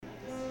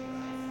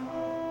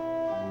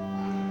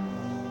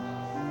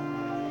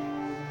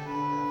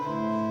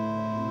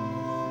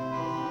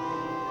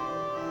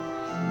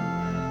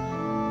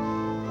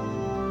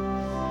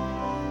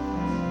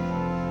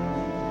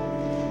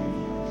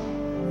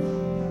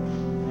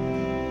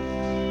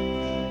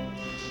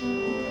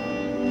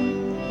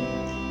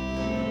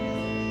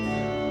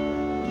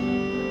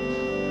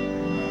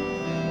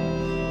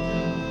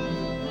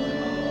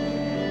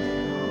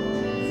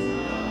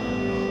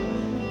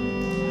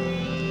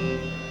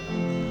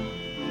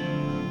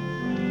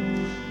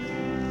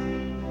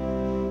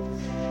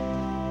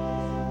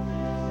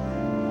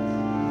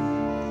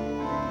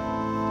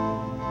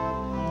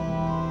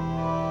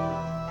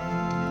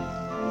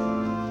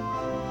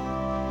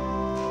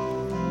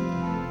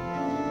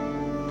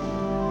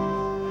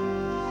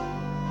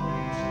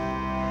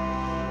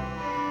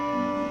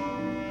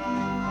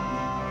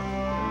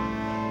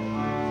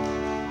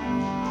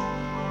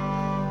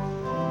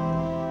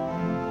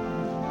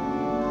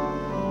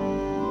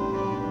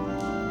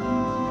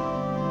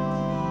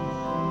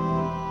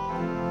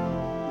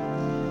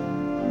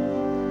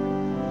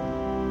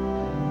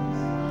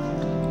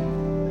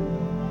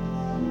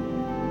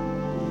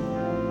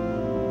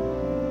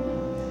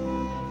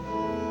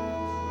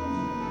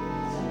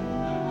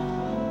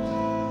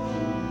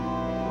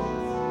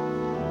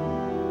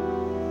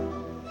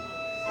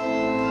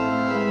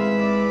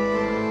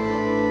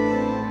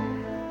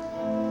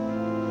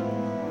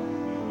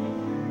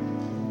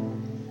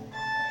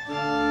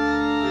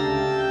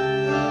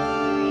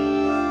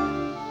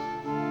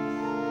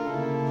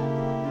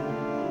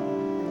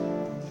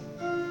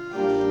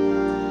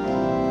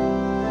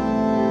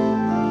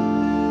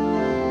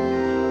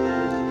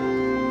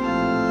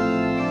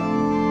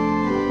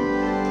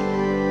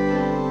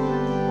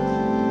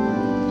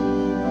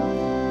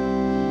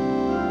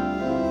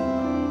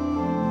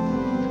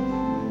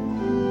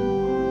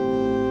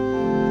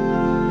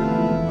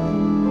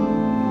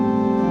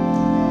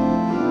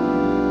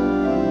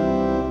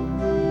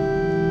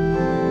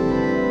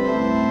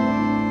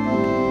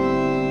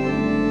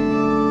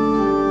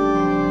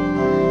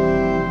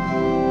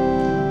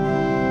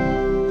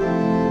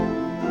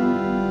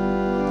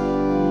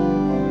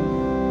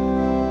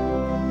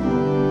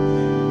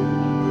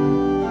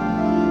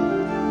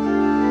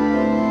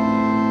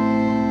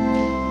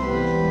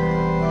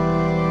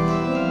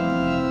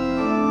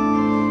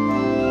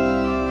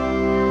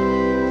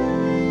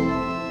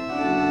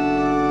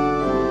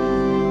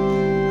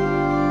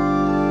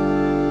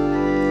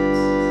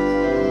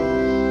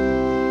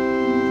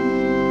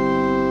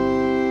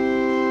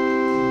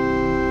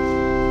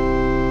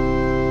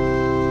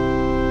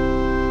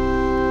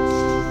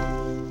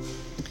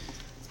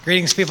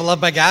Greetings, people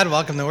loved by God.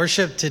 Welcome to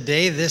worship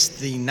today, the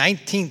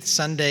 19th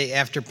Sunday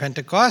after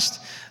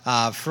Pentecost.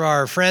 For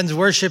our friends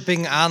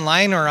worshiping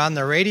online or on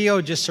the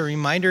radio, just a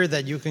reminder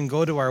that you can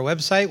go to our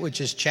website,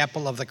 which is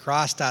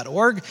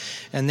chapelofthecross.org,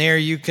 and there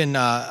you can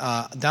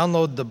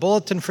download the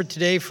bulletin for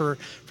today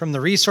from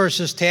the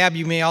resources tab.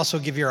 You may also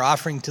give your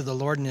offering to the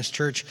Lord and His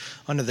church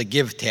under the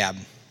Give tab.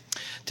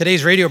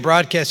 Today's radio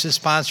broadcast is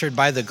sponsored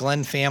by the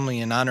Glenn family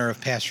in honor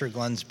of Pastor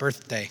Glenn's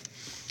birthday.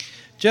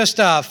 Just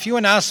a few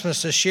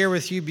announcements to share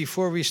with you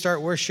before we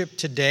start worship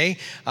today.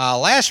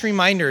 Last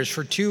reminders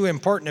for two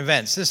important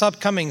events. This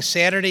upcoming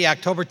Saturday,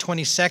 October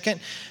 22nd,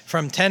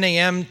 from 10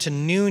 a.m. to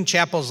noon,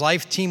 Chapel's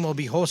Life Team will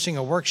be hosting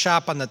a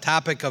workshop on the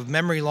topic of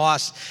memory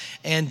loss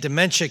and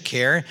dementia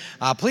care.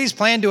 Please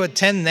plan to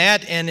attend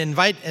that and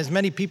invite as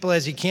many people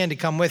as you can to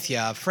come with you,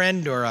 a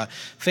friend or a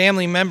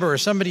family member or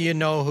somebody you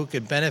know who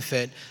could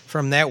benefit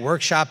from that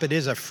workshop. It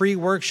is a free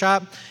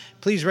workshop.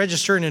 Please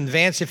register in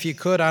advance if you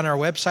could on our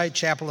website,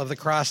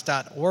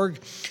 chapelofthecross.org,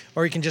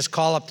 or you can just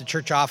call up the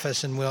church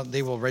office and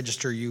they will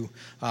register you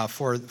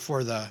for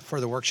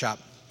the workshop.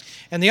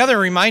 And the other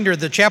reminder,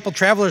 the Chapel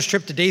Travelers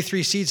trip to Day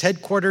 3 Seeds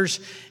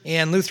headquarters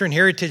and Lutheran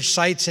Heritage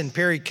sites in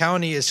Perry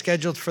County is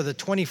scheduled for the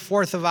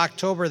 24th of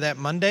October, that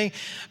Monday.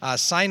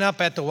 Sign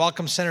up at the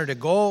Welcome Center to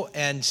go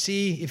and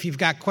see, if you've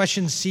got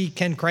questions, see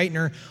Ken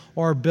Kreitner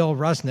or Bill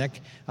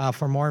Rusnick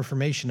for more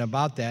information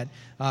about that.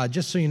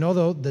 Just so you know,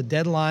 though, the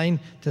deadline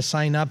to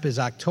sign up is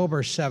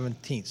October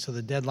 17th, so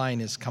the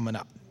deadline is coming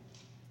up.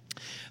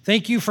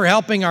 Thank you for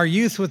helping our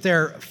youth with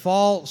their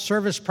fall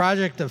service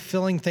project of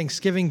filling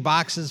Thanksgiving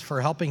boxes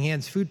for Helping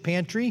Hands Food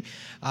Pantry.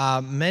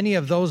 Many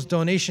of those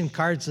donation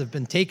cards have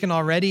been taken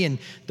already, and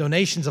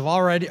donations have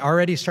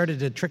already started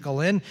to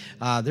trickle in.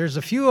 There's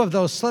a few of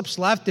those slips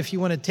left if you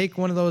want to take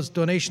one of those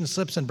donation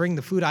slips and bring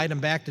the food item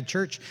back to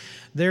church.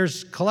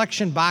 There's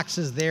collection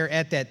boxes there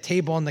at that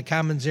table in the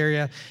commons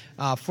area.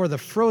 For the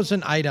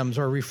frozen items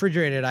or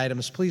refrigerated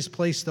items, please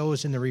place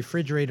those in the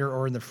refrigerator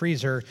or in the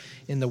freezer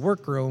in the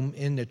workroom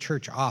in the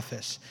church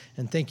office.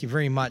 And thank you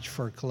very much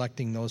for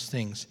collecting those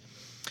things.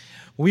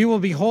 We will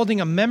be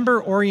holding a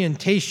member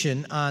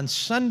orientation on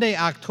Sunday,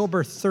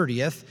 October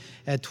 30th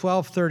at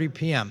 12:30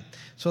 p.m.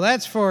 So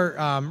that's for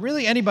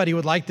really anybody who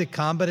would like to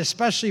come, but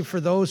especially for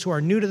those who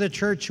are new to the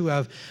church, who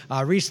have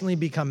recently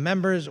become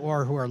members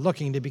or who are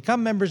looking to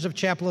become members of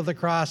Chapel of the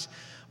Cross,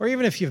 or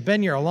even if you've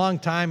been here a long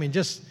time and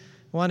just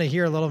want to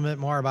hear a little bit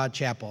more about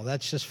Chapel.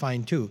 That's just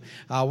fine too.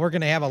 We're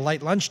going to have a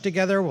light lunch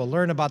together. We'll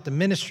learn about the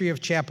ministry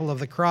of Chapel of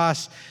the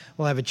Cross.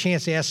 We'll have a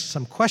chance to ask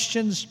some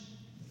questions,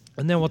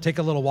 and then we'll take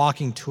a little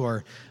walking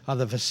tour of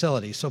the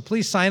facility. So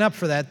please sign up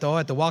for that, though,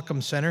 at the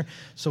Welcome Center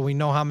so we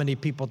know how many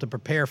people to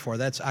prepare for.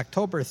 That's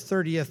October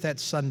 30th,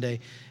 that's Sunday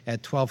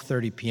at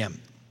 12:30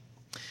 p.m.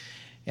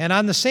 And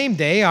on the same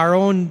day, our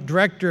own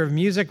director of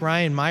music,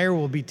 Ryan Meyer,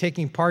 will be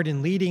taking part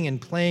in leading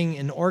and playing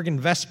an organ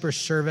Vesper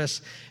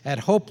service at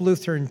Hope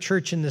Lutheran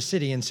Church in the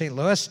city in St.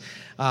 Louis,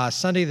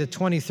 Sunday the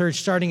 23rd,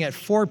 starting at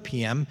 4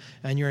 p.m.,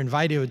 and you're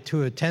invited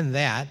to attend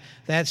that.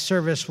 That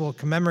service will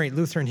commemorate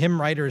Lutheran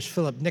hymn writers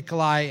Philip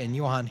Nicolai and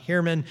Johann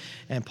Hermann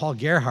and Paul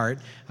Gerhardt.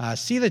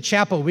 See the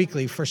Chapel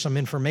Weekly for some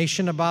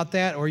information about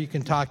that, or you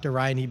can talk to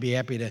Ryan. He'd be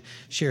happy to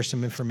share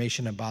some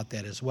information about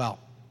that as well.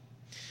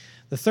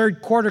 The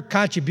third quarter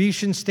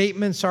contribution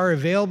statements are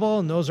available,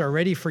 and those are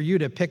ready for you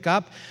to pick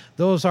up.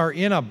 Those are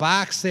in a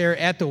box there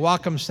at the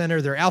Welcome Center.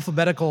 They're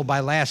alphabetical by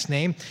last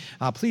name.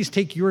 Please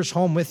take yours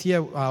home with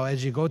you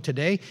as you go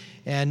today.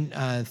 And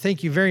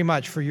thank you very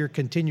much for your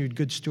continued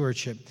good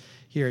stewardship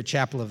here at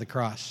Chapel of the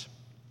Cross.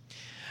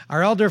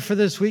 Our elder for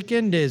this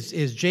weekend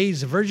is Jay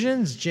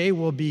Virgins. Jay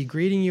will be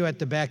greeting you at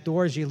the back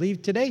door as you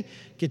leave today.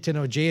 Get to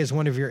know Jay as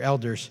one of your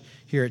elders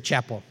here at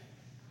Chapel.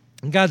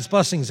 And God's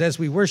blessings as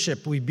we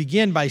worship. We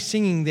begin by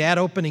singing that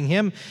opening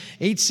hymn,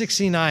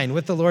 869,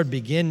 With the Lord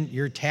Begin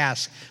Your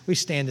Task. We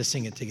stand to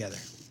sing it together.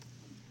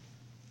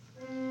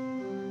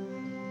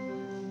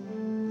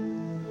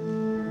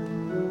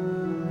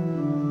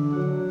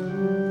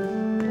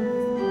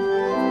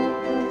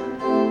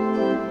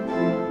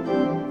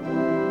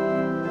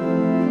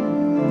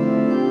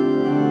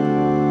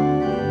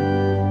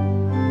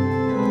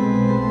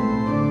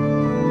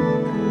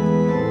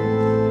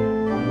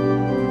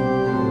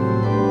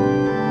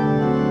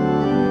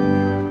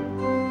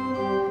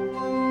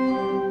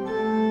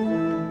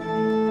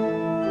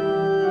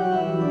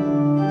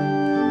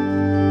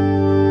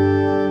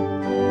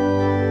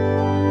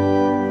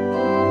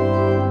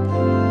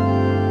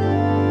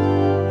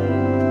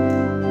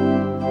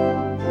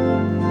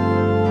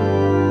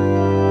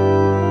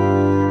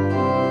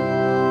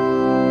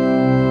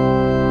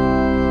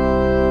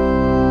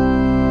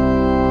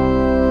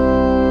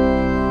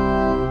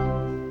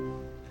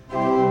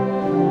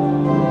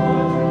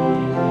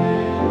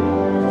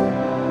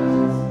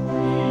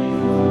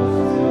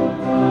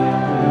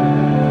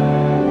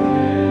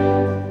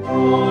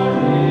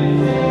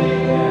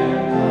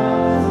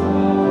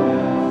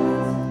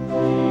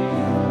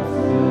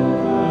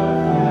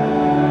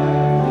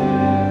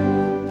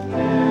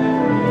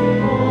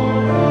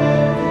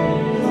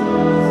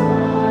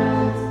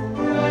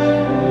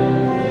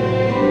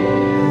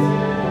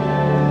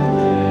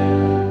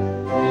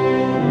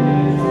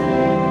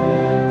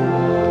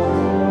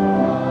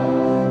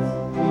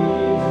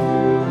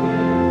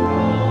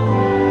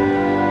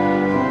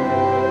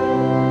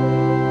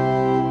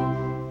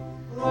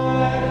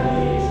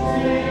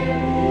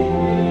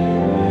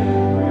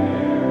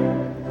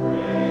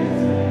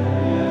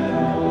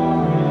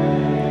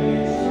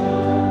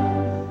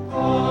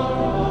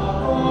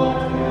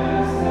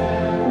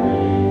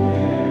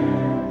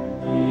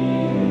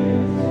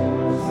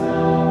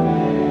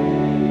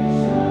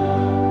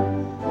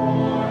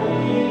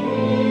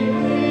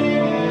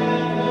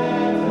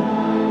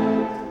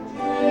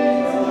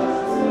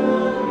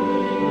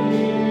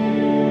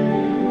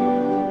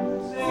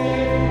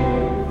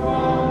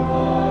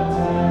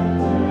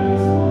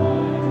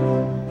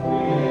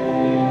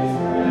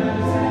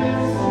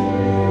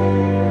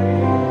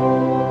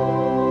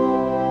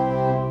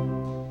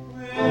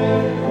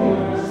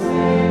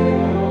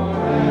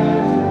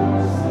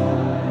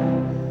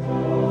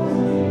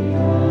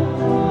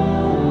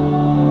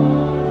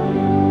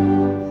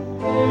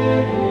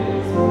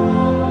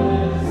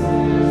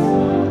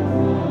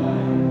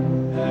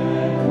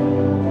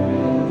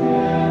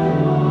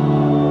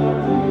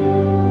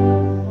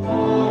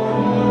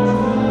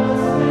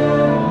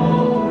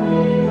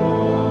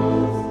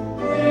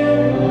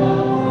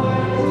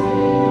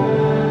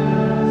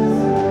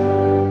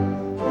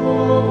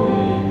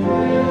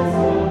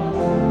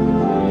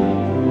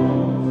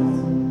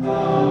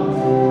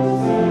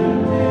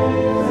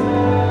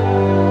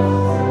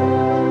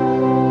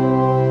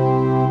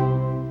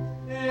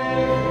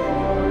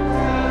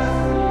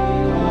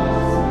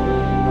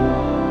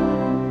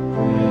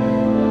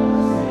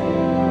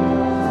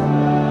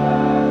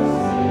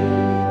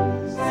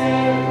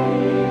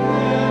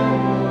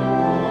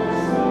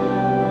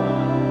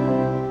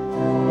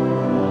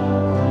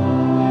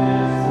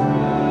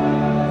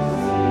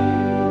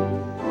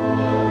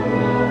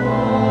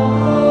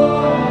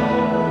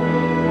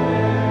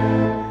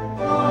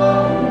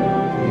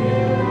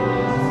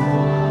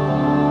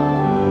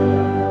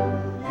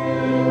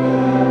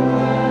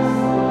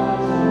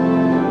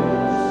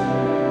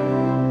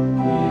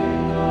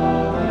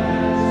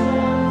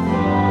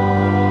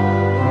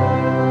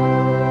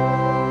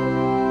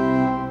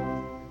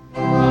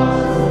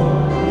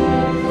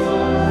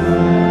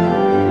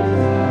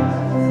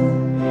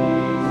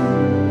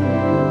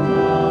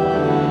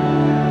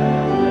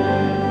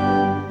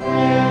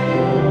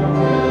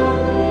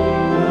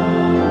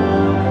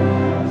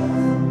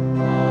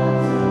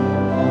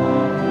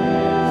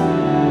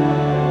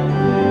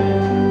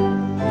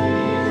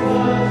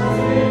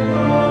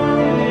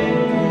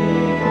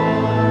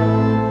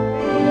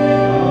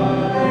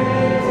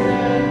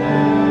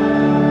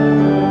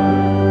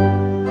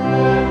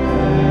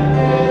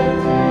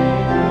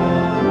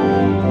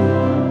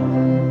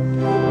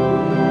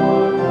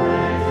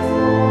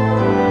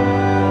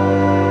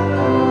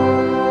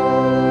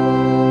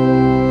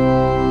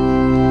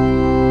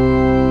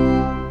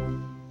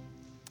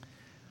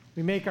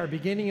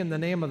 beginning in the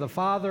name of the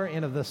Father,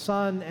 and of the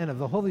Son, and of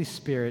the Holy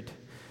Spirit.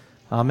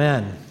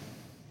 Amen.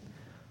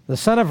 The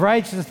Son of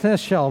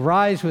Righteousness shall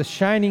rise with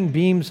shining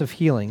beams of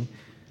healing.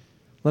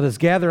 Let us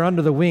gather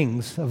under the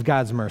wings of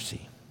God's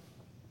mercy.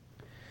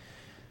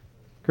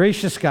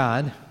 Gracious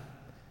God,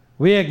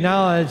 we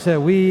acknowledge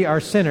that we are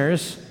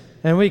sinners,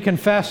 and we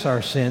confess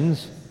our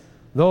sins,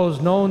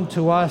 those known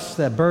to us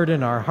that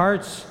burden our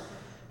hearts,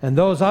 and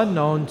those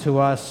unknown to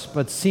us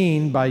but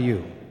seen by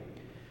you.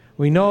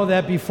 We know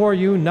that before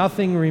you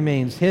nothing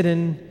remains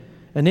hidden,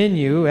 and in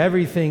you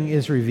everything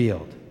is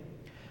revealed.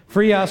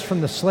 Free us from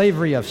the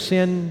slavery of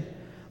sin,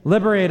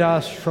 liberate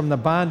us from the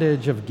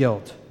bondage of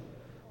guilt.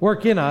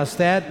 Work in us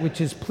that which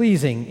is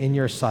pleasing in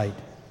your sight.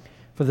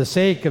 For the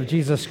sake of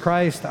Jesus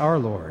Christ our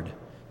Lord.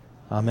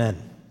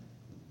 Amen.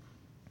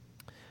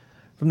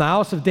 From the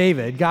house of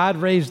David, God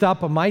raised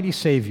up a mighty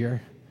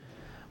Savior.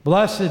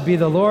 Blessed be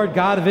the Lord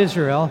God of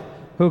Israel,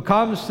 who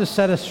comes to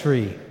set us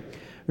free.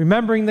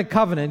 Remembering the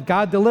covenant,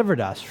 God delivered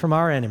us from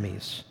our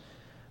enemies.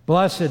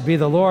 Blessed be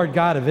the Lord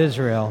God of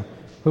Israel,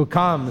 who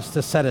comes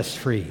to set us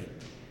free.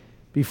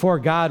 Before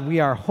God we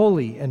are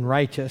holy and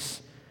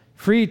righteous,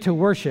 free to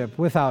worship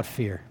without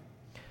fear.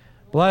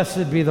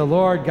 Blessed be the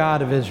Lord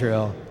God of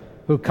Israel,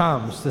 who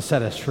comes to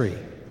set us free.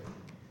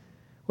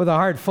 With a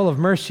heart full of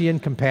mercy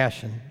and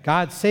compassion,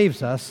 God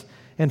saves us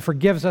and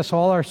forgives us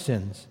all our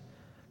sins.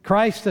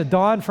 Christ, the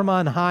dawn from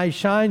on high,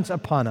 shines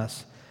upon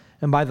us,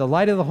 and by the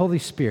light of the Holy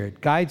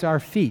Spirit guides our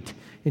feet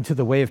into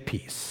the way of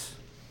peace.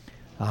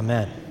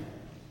 Amen.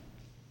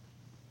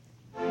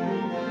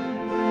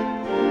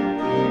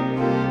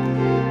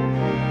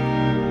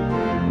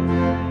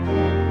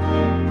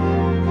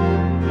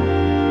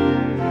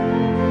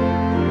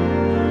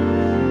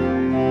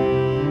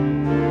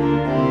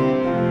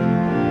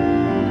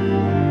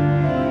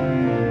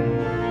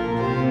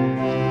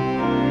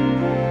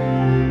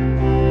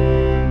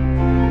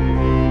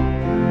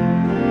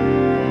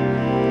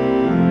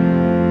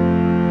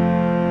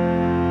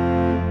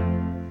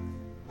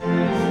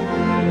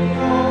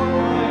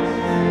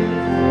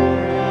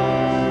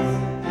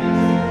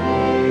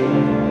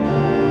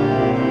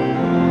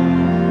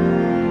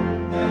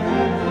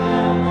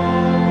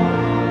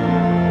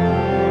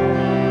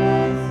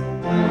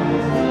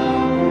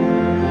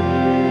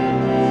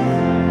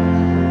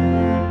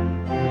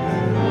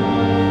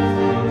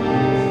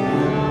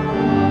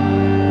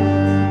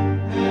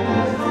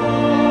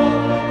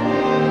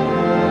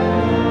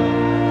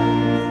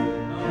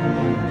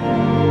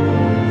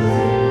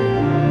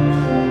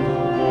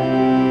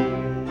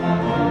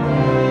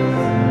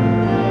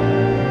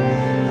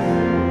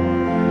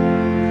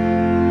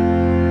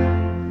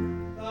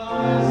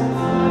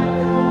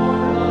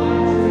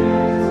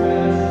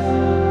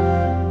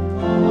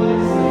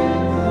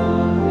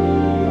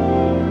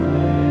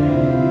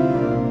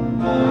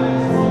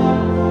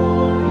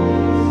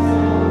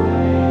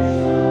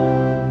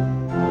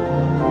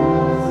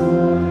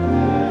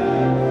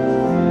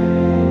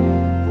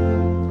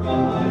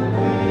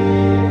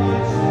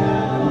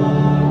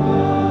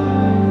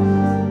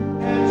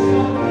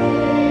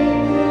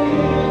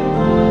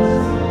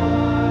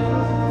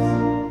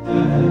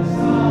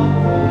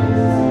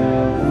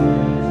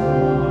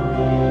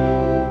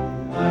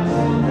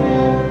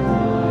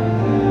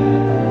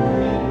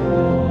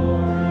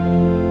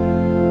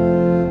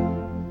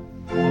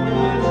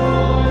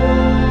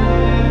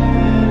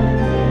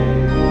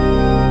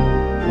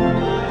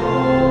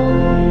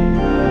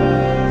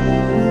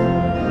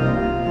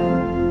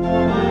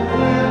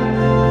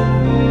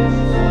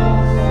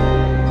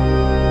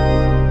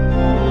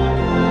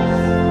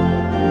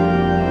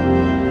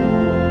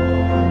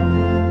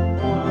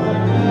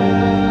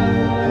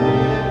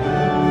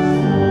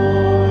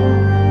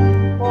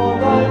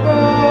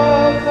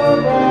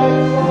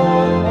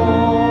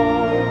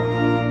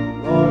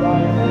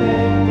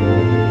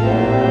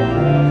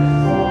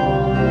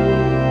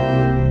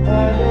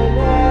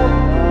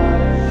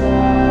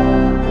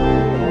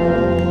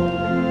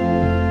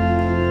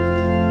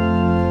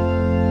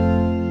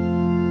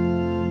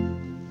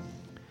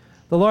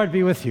 The Lord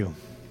be with you.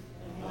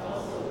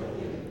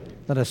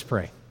 Let us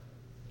pray.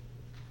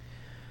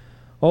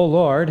 O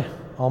Lord,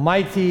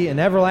 almighty and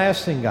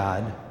everlasting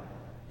God,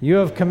 you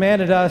have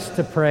commanded us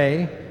to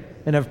pray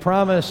and have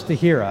promised to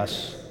hear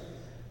us.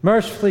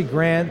 Mercifully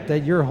grant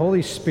that your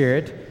Holy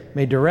Spirit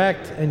may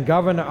direct and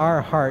govern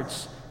our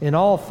hearts in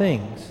all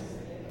things,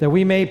 that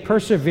we may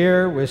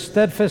persevere with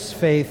steadfast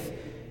faith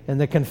in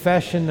the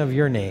confession of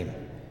your name.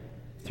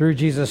 Through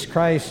Jesus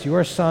Christ,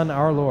 your Son,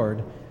 our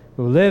Lord,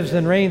 who lives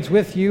and reigns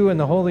with you in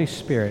the Holy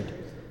Spirit,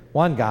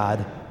 one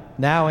God,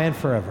 now and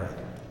forever.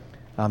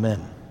 Amen.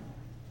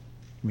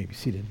 You may be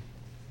seated.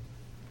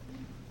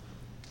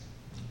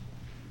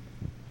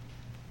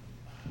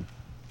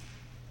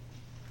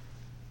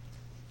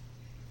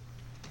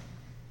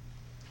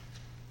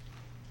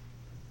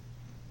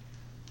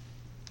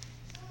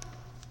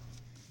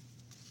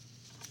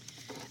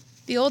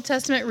 The Old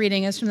Testament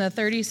reading is from the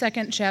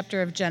 32nd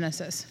chapter of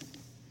Genesis.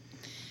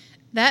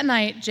 That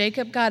night,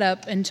 Jacob got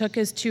up and took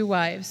his 2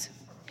 wives,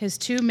 his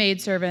 2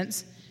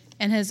 maidservants,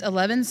 and his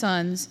 11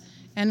 sons,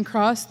 and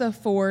crossed the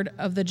ford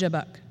of the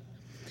Jabbok.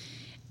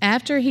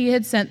 After he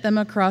had sent them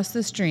across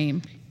the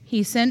stream,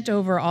 he sent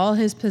over all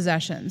his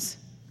possessions.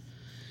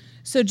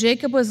 So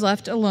Jacob was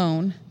left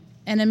alone,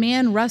 and a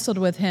man wrestled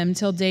with him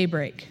till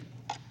daybreak.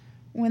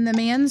 When the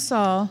man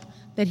saw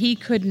that he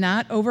could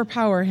not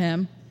overpower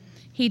him,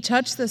 he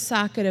touched the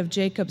socket of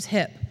Jacob's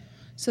hip,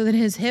 so that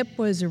his hip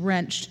was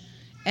wrenched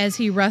as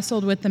he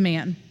wrestled with the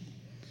man.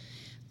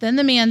 Then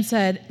the man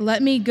said,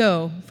 "Let me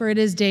go, for it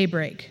is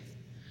daybreak."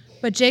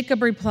 But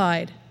Jacob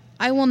replied,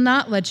 "I will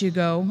not let you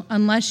go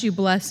unless you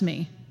bless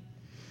me."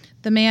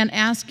 The man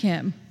asked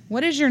him,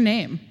 "What is your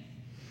name?"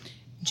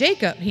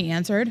 "Jacob," he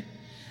answered.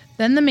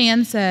 Then the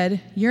man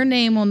said, "Your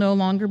name will no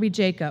longer be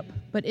Jacob,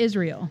 but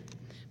Israel,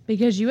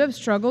 because you have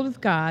struggled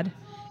with God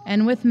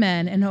and with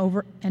men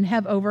and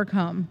have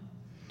overcome."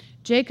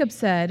 Jacob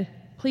said,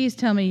 "Please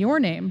tell me your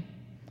name."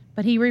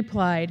 But he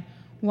replied,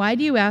 "Why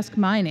do you ask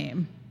my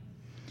name?"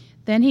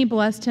 Then he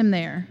blessed him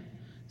there.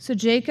 So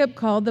Jacob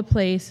called the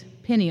place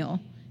Peniel,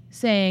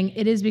 saying,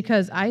 "It is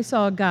because I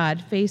saw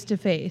God face to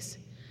face,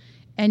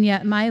 and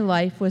yet my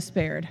life was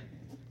spared."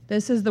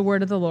 This is the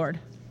word of the Lord.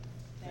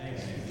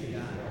 Thanks be to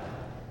God.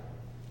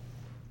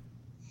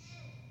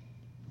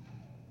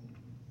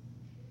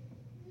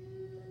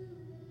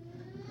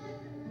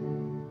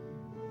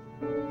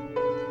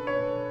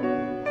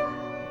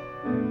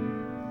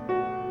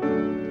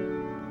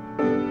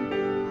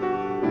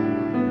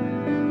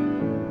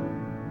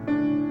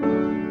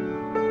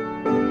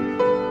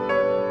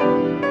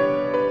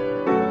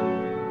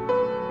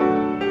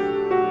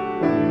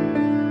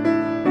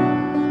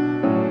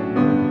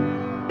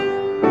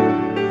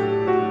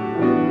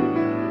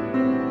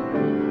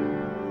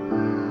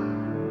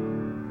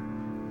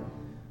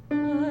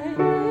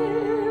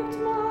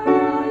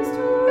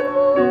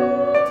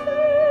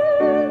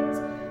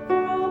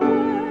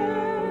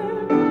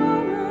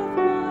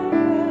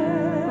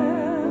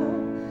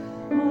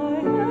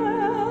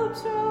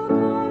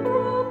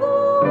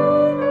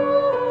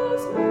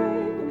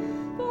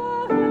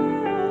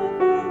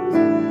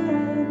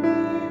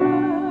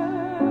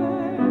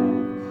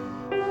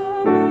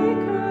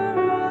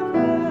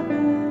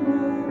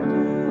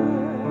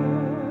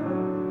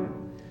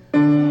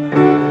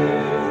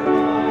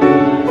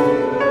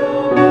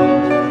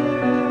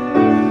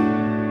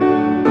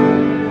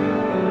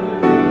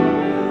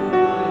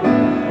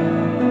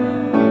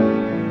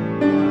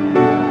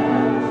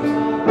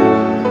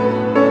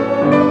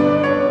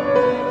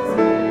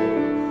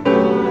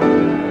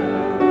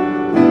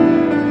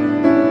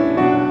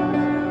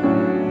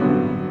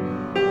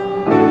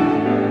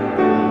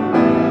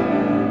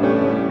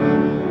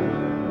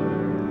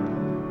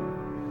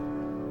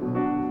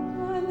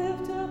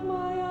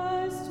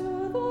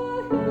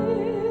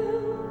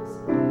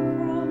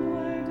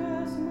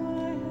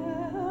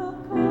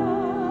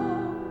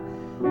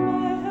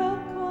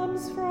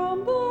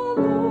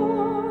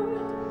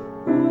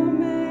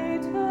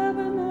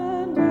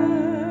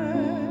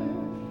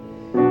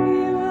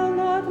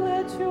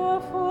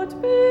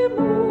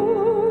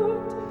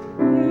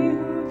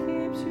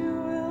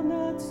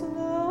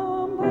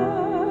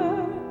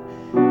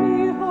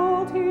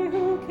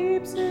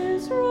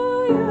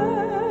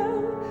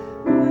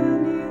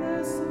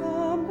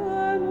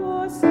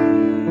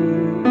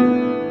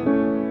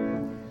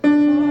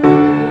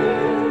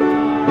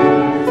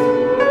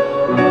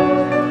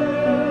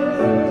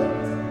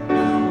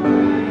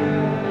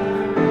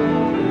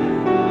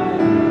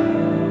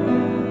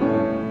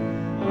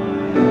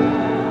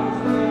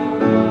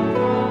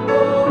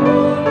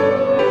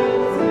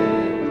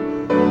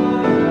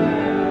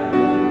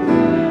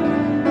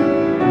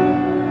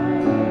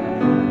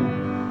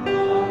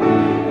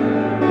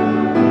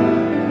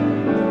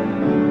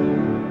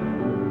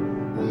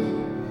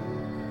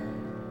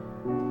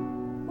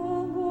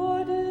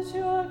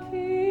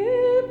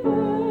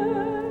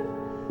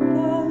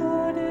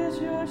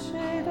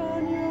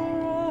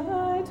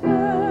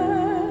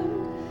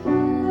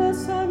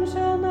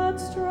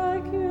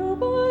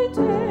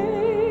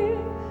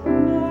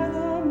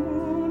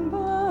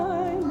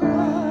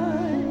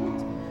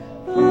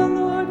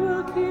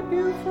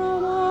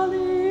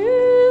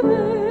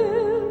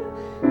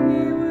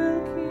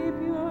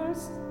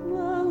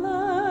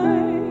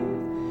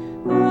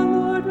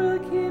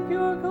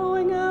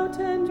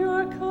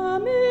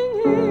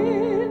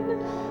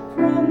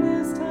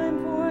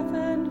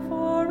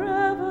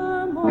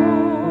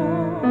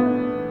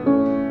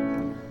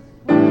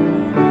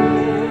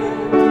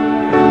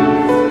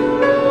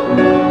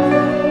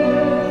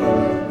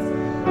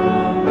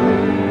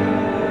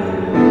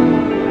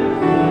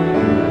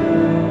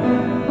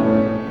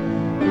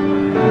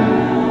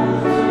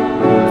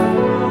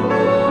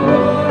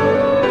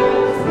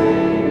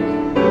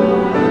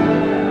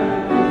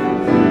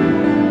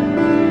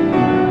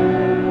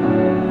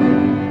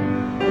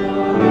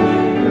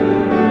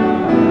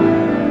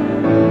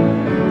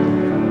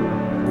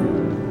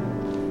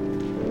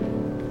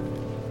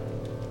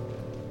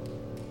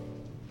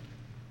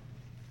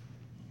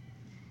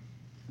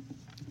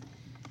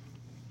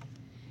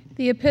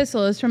 The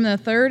epistle is from the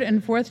 3rd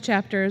and 4th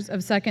chapters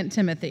of 2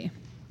 Timothy.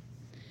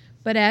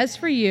 But as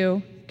for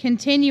you,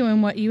 continue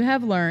in what you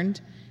have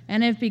learned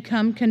and have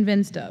become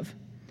convinced of,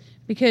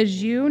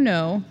 because you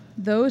know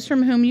those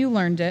from whom you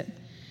learned it,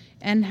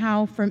 and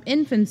how from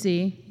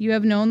infancy you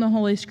have known the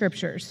Holy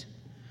Scriptures,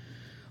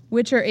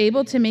 which are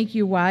able to make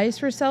you wise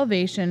for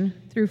salvation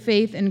through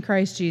faith in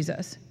Christ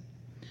Jesus.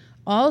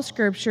 All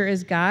Scripture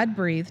is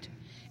God-breathed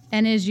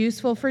and is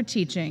useful for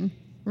teaching,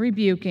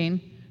 rebuking,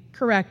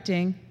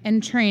 correcting,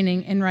 and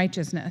training in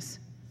righteousness,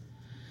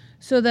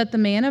 so that the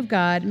man of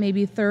God may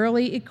be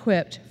thoroughly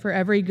equipped for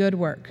every good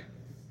work.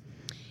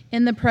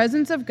 In the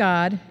presence of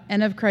God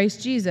and of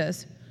Christ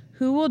Jesus,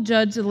 who will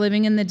judge the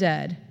living and the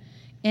dead,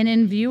 and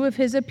in view of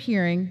his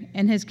appearing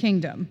and his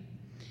kingdom,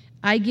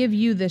 I give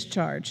you this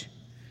charge.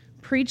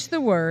 Preach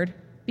the word,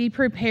 be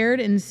prepared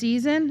in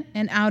season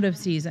and out of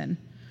season.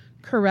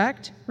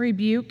 Correct,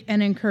 rebuke,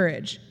 and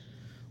encourage,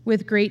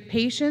 with great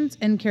patience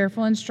and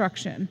careful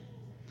instruction.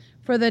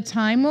 For the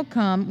time will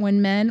come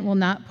when men will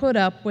not put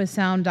up with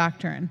sound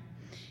doctrine.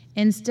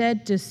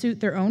 Instead, to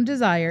suit their own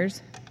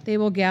desires, they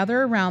will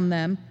gather around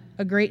them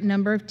a great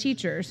number of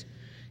teachers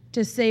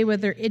to say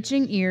what their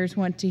itching ears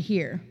want to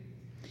hear.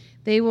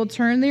 They will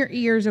turn their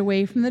ears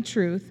away from the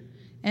truth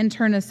and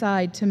turn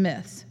aside to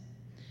myths.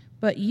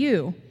 But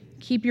you,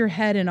 keep your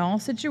head in all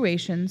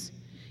situations,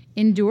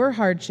 endure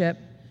hardship,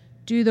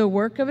 do the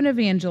work of an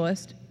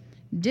evangelist,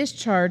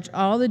 discharge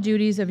all the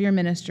duties of your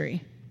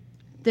ministry.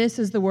 This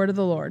is the word of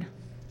the Lord.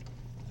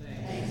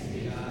 Thanks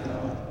be to God.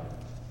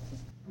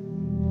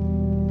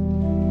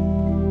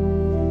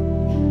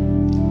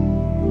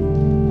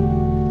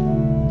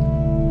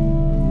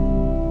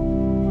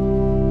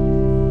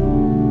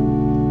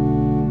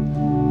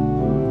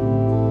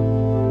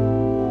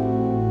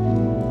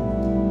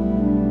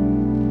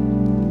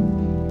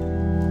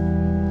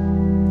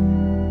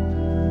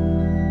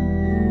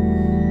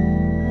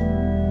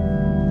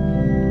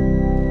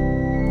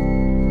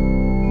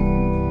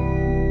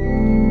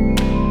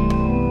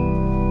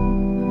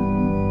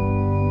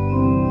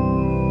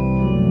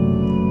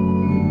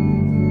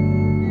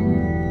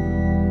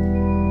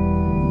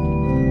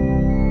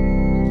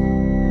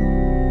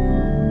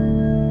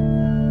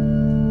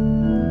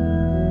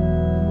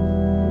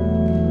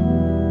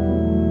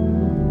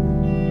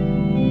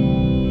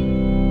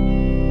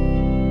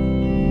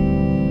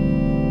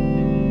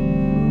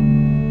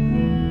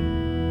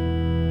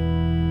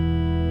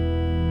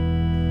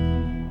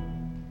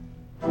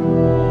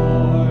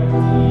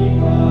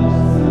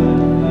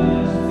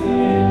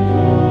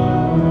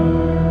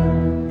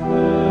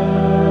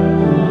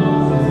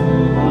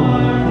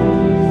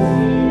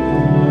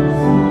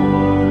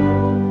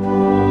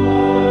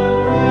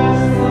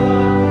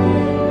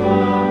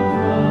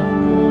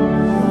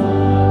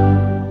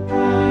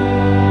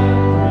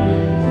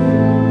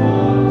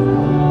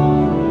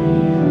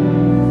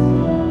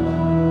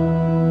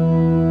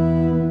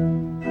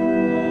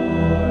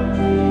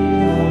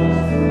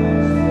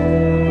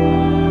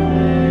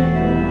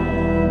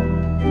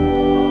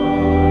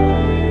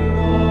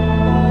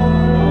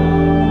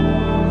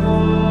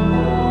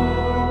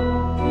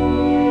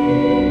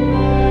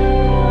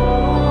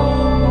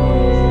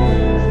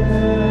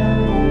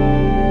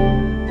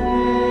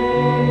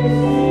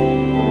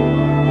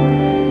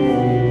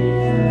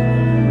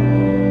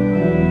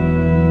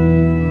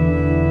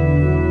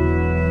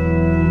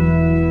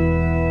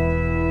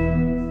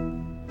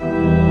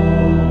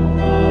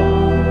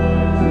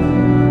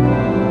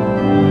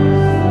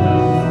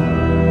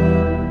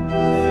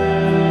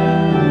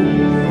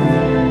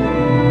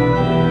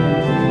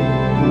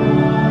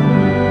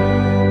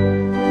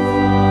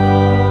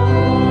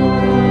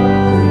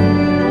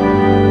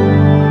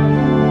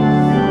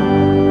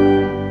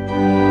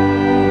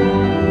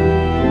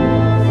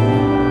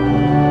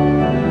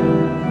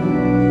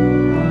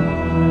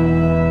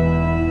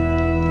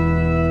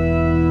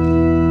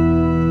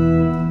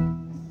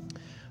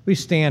 We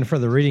stand for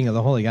the reading of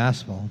the Holy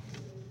Gospel.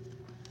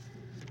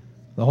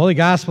 The Holy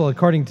Gospel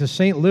according to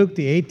St. Luke,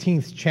 the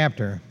 18th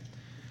chapter.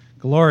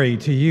 Glory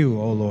to you,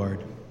 O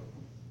Lord.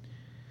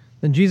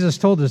 Then Jesus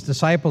told his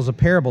disciples a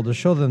parable to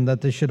show them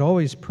that they should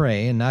always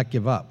pray and not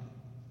give up.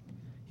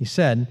 He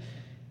said,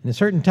 in a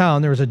certain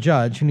town there was a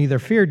judge who neither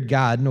feared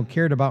God nor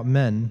cared about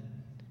men.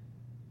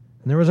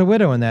 And there was a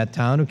widow in that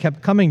town who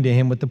kept coming to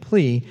him with the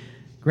plea,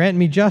 grant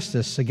me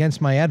justice against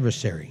my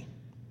adversary.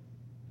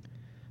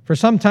 For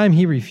some time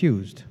he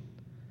refused.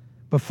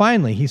 But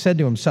finally he said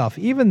to himself,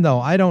 even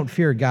though I don't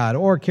fear God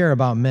or care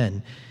about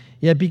men,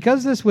 yet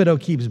because this widow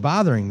keeps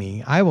bothering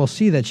me, I will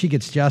see that she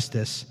gets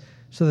justice,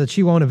 so that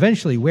she won't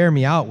eventually wear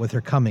me out with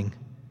her coming.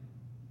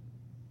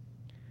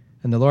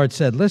 And the Lord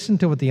said, listen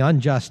to what the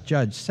unjust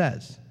judge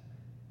says.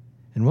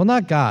 And will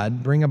not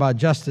God bring about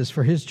justice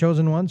for his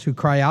chosen ones who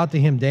cry out to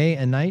him day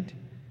and night?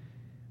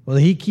 Will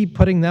he keep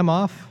putting them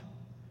off?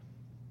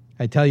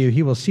 I tell you,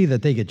 he will see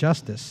that they get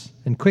justice,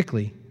 and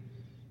quickly.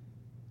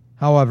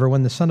 However,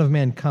 when the Son of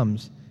Man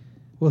comes,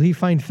 will he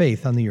find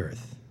faith on the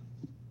earth?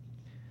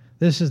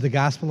 This is the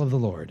gospel of the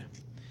Lord.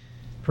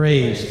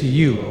 Praise to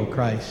you, O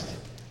Christ. You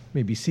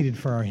may be seated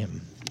for our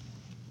hymn.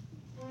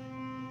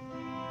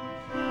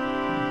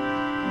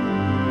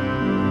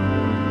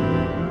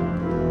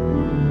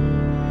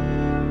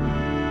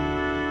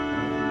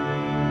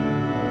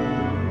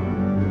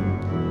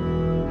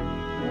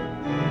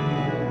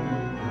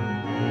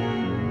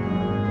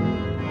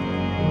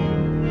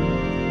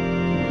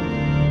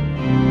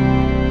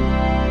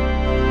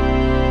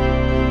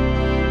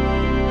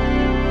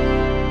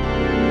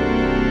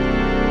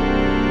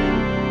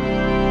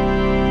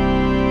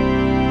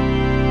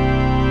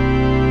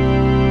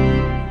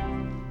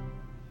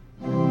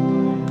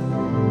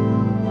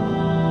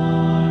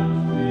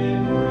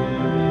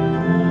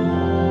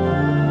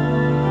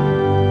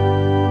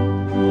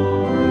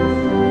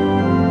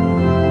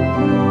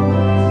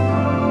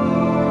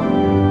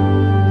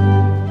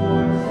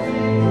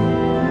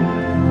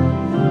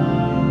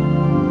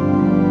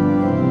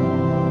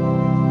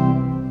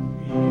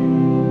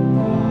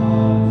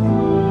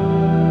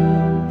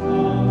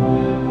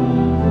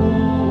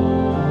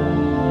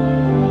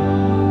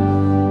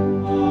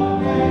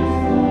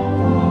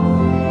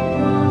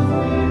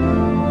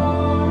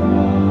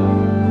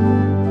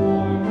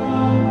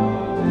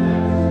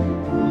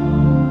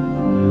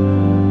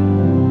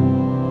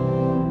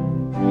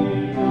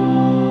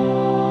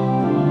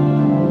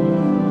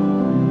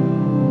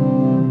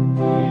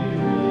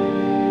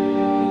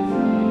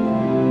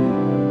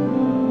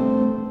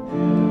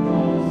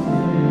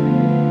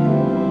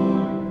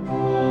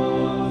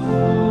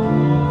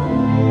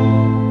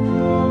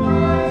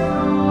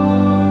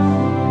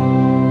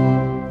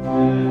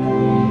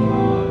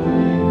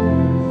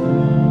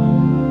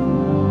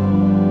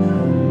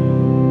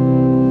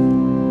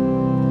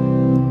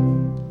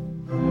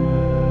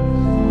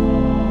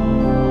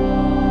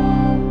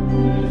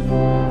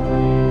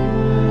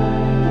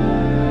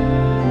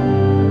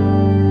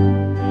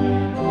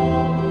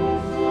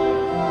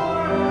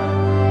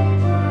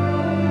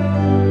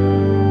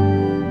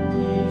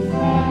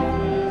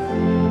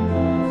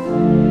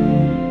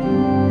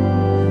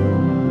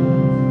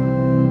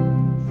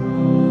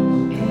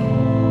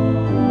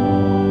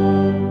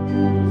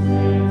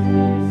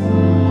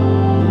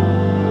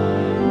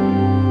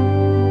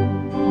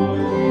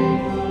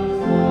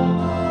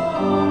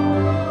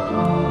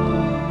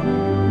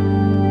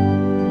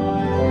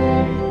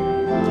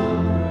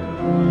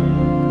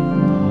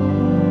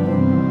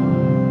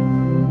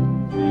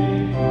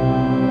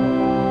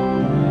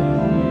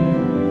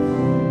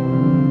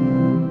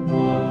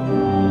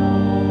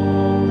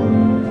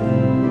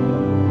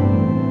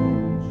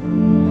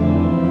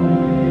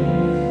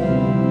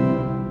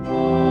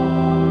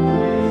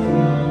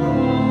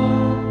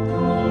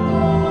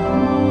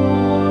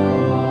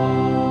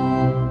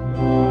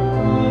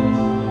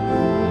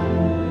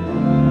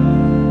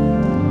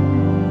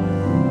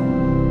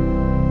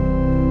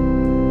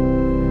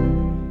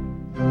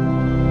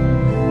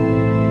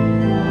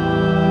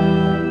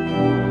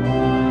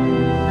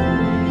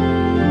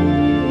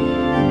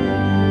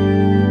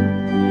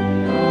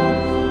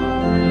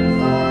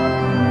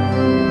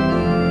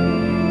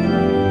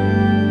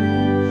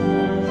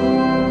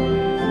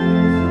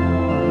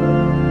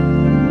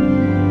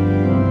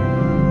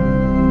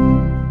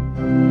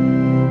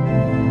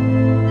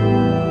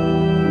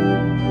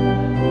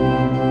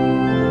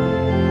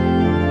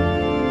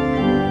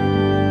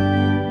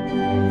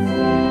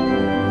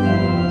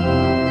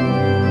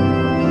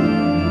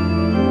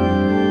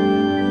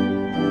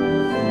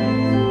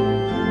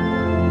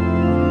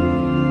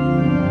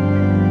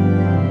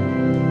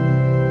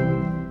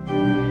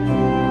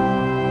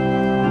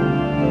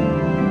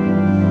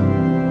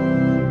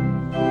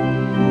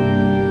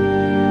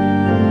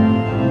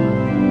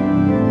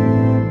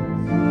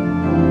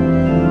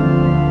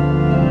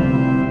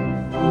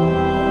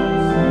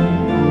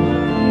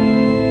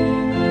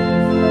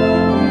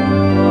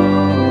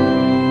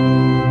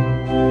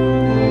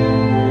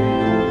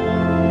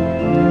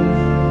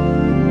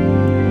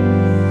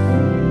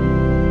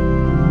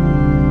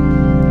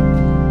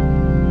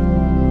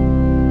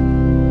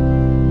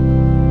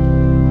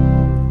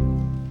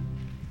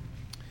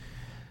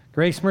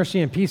 Grace, mercy,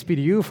 and peace be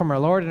to you from our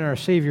Lord and our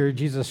Savior,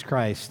 Jesus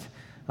Christ.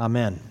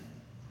 Amen.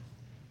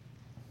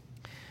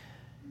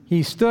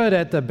 He stood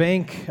at the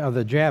bank of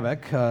the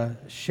Jabbok, a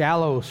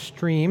shallow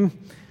stream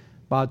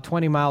about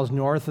 20 miles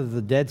north of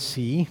the Dead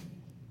Sea.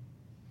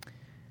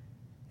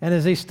 And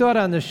as they stood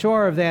on the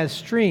shore of that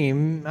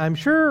stream, I'm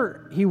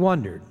sure he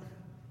wondered,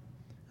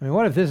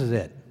 what if this is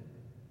it?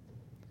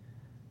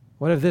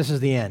 What if this is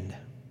the end?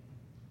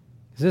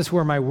 Is this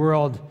where my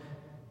world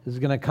is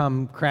going to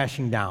come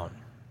crashing down?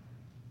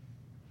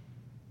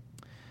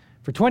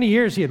 For 20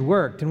 years he had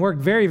worked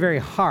very, very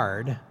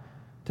hard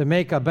to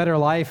make a better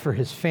life for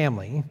his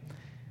family.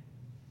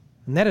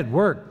 And that had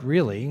worked,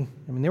 really.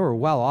 They were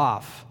well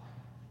off.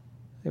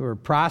 They were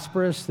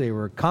prosperous, they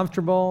were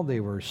comfortable, they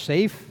were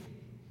safe,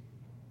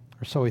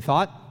 or so he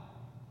thought.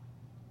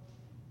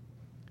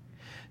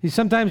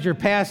 Sometimes your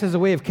past has a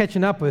way of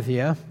catching up with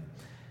you.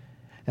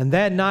 And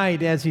that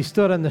night, as he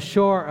stood on the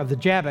shore of the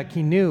Jabbok,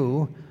 he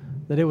knew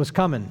that it was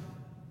coming.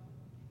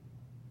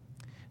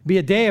 It'd be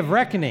a day of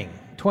reckoning,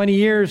 20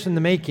 years in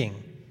the making.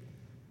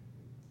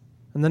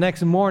 And the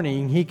next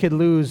morning, he could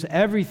lose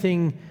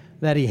everything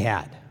that he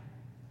had.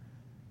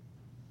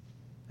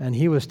 And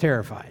he was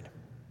terrified.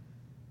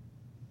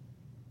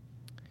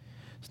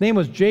 His name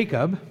was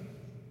Jacob,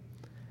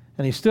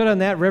 and he stood on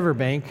that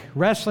riverbank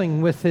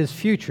wrestling with his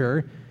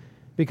future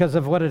because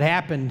of what had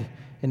happened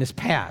in his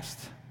past.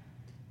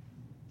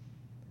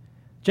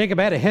 Jacob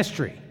had a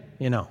history,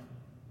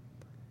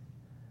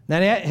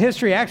 That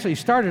history actually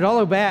started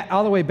all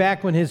the way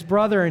back when his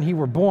brother and he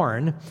were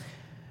born.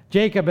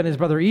 Jacob and his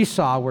brother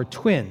Esau were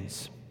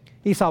twins.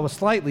 Esau was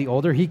slightly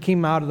older. He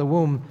came out of the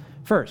womb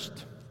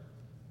first.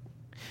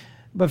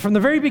 But from the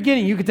very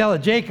beginning, you could tell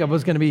that Jacob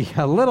was going to be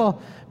a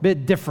little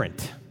bit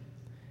different.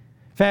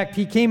 In fact,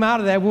 he came out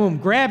of that womb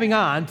grabbing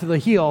on to the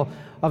heel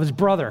of his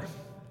brother.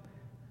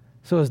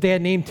 So his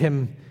dad named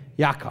him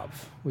Yaakov,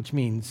 which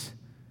means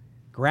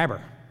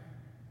grabber.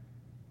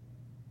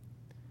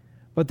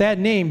 But that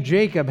name,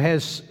 Jacob,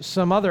 has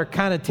some other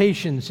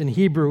connotations in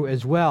Hebrew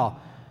as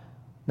well.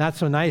 Not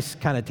so nice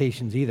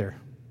connotations either.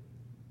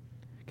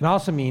 It can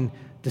also mean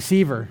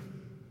deceiver,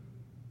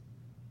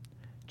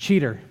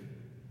 cheater.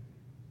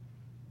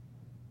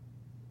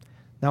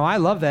 Now, I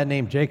love that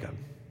name, Jacob.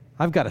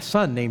 I've got a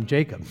son named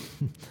Jacob.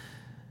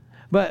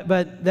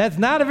 But that's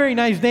not a very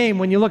nice name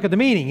when you look at the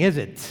meaning, is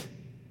it?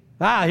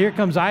 Here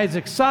comes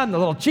Isaac's son, the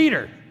little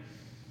cheater.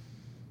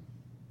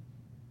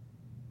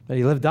 But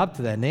he lived up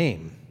to that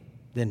name,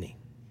 didn't he?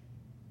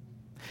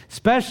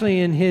 Especially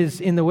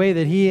in the way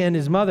that he and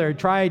his mother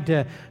tried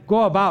to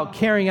go about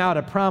carrying out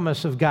a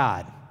promise of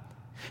God.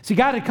 See,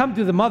 God had come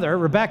to the mother,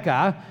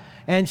 Rebekah,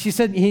 and he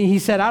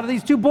said, out of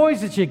these two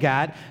boys that you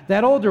got,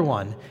 that older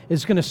one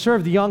is going to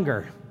serve the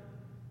younger.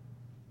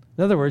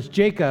 In other words,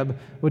 Jacob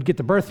would get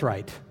the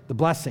birthright, the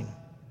blessing.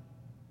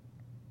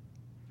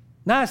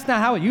 Now, that's not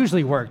how it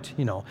usually worked,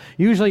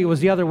 Usually it was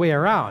the other way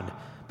around.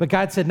 But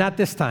God said, not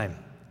this time.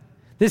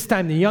 This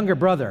time the younger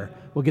brother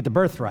will get the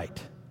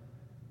birthright.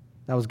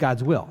 That was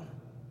God's will.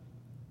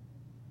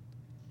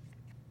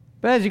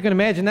 But as you can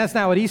imagine, that's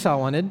not what Esau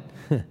wanted.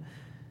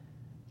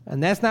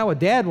 And that's not what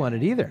Dad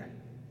wanted either.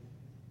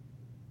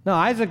 No,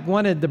 Isaac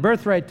wanted the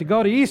birthright to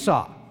go to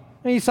Esau.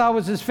 And Esau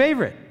was his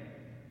favorite.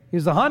 He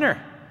was the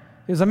hunter.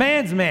 He was a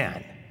man's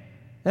man.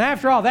 And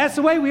after all, that's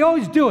the way we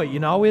always do it,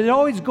 It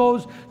always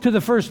goes to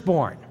the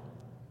firstborn.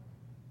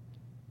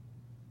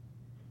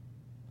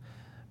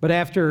 But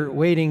after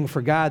waiting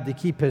for God to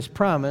keep his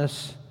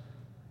promise,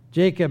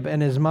 Jacob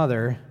and his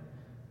mother,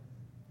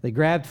 they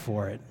grabbed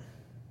for it.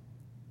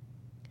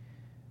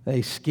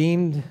 They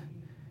schemed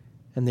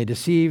and they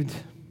deceived.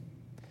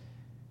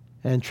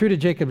 And true to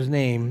Jacob's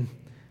name,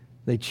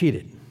 they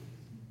cheated.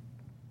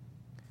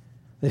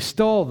 They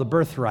stole the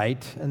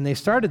birthright, and they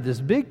started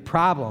this big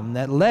problem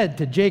that led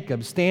to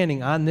Jacob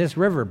standing on this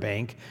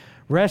riverbank,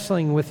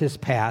 wrestling with his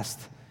past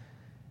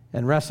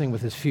and wrestling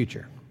with his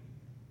future.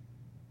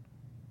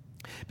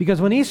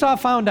 Because when Esau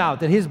found out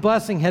that his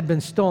blessing had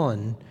been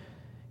stolen,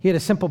 he had a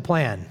simple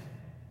plan.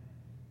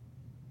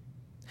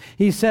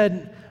 He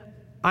said,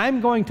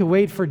 I'm going to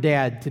wait for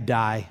Dad to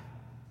die,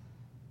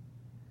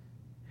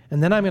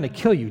 and then I'm going to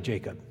kill you,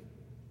 Jacob.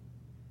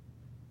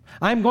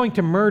 I'm going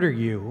to murder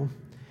you,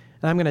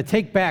 and I'm going to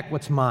take back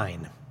what's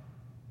mine.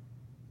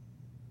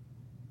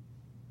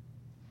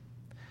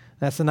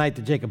 That's the night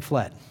that Jacob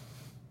fled,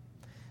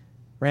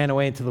 ran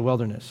away into the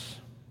wilderness.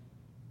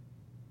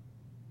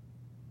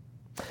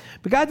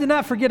 But God did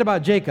not forget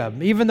about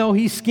Jacob. Even though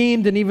he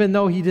schemed, and even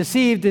though he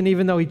deceived, and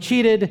even though he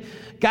cheated,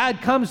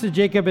 God comes to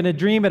Jacob in a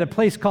dream at a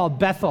place called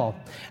Bethel.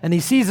 And he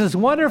sees this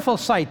wonderful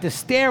sight, this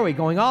stairway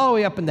going all the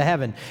way up into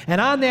heaven.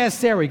 And on that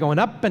stairway, going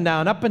up and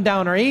down,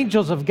 are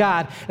angels of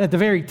God. And at the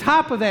very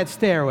top of that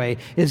stairway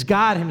is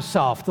God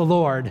himself, the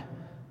Lord.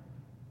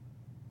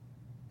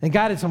 And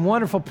God had some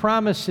wonderful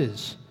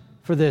promises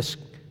for this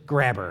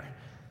grabber,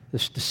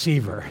 this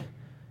deceiver,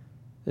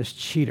 this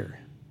cheater,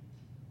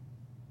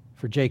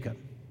 for Jacob.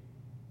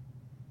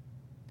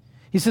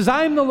 He says,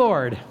 I am the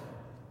Lord,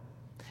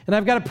 and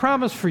I've got a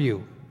promise for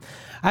you.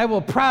 I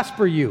will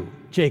prosper you,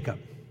 Jacob,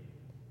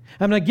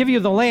 I'm going to give you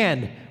the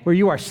land where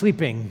you are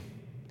sleeping.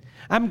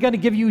 I'm going to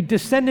give you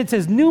descendants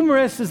as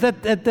numerous as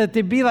that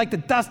they be like the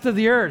dust of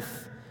the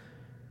earth.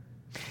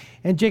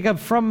 And Jacob,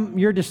 from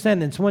your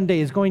descendants, one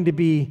day is going to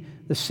be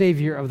the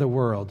Savior of the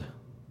world.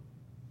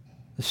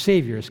 The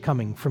Savior is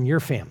coming from your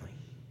family.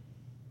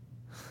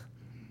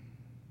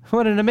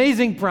 What an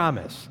amazing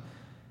promise.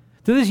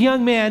 To this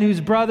young man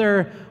whose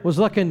brother was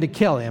looking to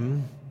kill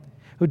him,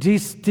 who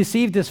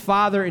deceived his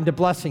father into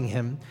blessing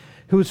him,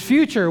 whose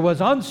future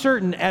was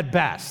uncertain at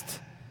best,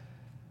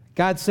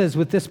 God says,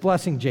 with this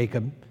blessing,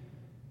 Jacob,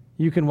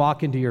 you can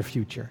walk into your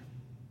future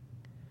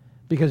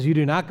because you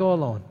do not go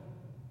alone.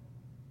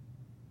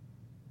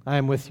 I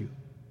am with you.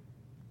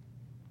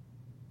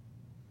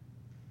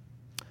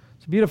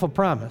 It's a beautiful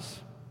promise.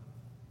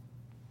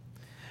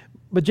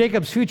 But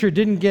Jacob's future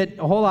didn't get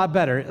a whole lot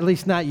better, at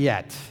least not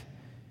yet.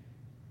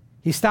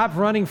 He stopped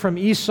running from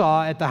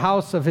Esau at the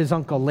house of his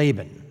uncle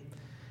Laban.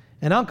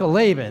 And Uncle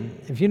Laban,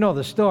 if you know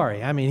the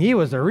story, I mean, he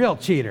was the real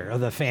cheater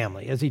of the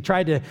family as he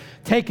tried to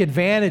take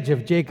advantage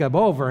of Jacob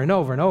over and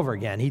over and over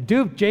again. He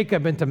duped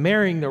Jacob into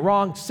marrying the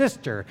wrong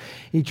sister.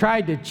 He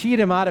tried to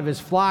cheat him out of his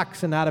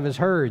flocks and out of his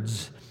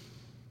herds.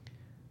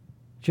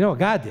 But you know what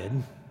God did?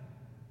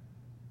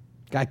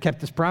 God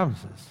kept his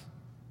promises.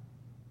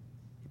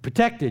 He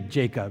protected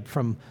Jacob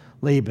from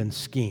Laban's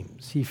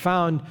schemes. He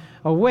found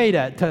a way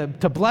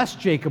to bless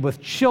Jacob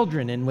with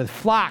children and with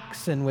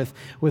flocks and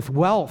with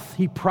wealth.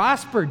 He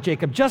prospered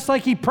Jacob just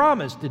like he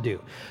promised to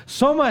do.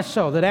 So much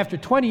so that after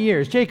 20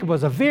 years, Jacob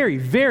was a very,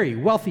 very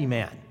wealthy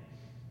man.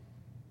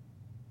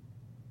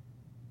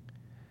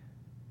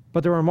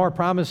 But there were more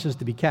promises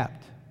to be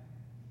kept.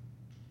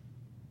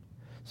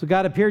 So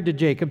God appeared to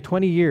Jacob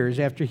 20 years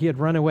after he had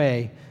run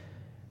away,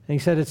 and he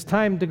said, "It's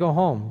time to go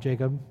home,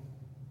 Jacob."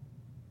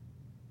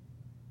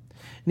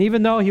 And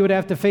even though he would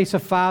have to face a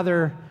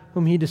father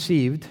whom he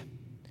deceived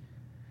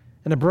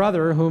and a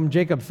brother whom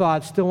Jacob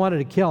thought still wanted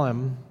to kill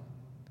him,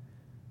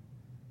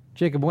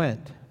 Jacob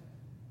went.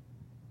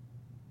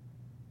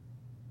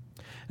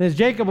 And as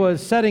Jacob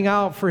was setting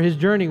out for his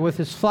journey with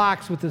his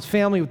flocks, with his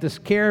family, with this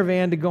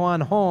caravan to go on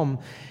home,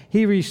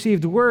 he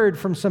received word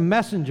from some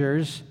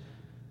messengers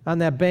on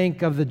that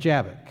bank of the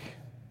Jabbok.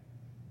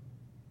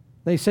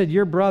 They said,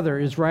 "Your brother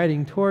is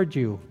riding toward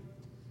you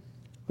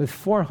with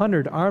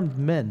 400 armed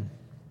men."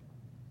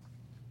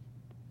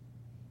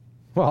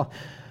 Well,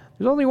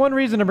 there's only one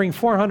reason to bring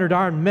 400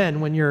 armed men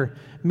when you're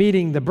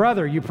meeting the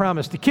brother you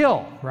promised to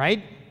kill,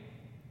 right?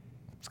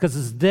 It's because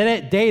it's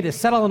the day to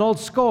settle an old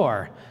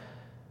score.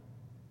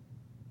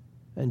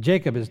 And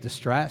Jacob is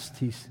distressed.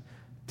 He's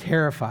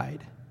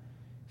terrified.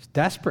 He's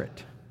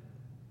desperate.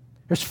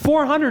 There's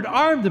 400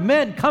 armed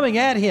men coming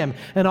at him,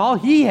 and all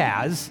he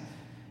has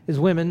is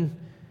women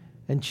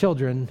and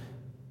children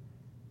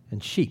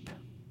and sheep.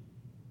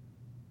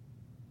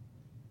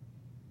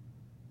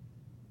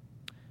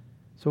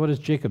 So what does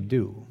Jacob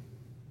do?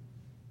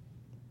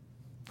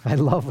 I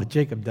love what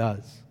Jacob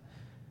does.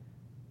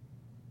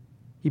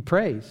 He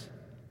prays.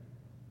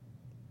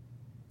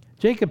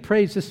 Jacob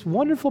prays this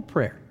wonderful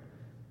prayer.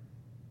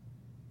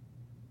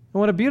 And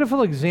what a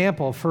beautiful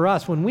example for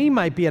us when we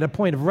might be at a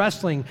point of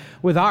wrestling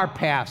with our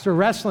past or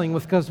wrestling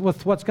with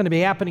what's going to be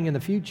happening in the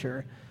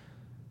future.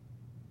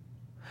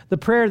 The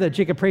prayer that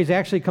Jacob prays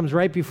actually comes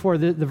right before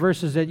the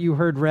verses that you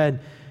heard read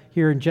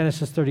here in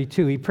Genesis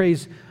 32. He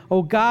prays,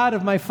 "O God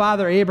of my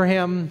father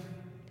Abraham,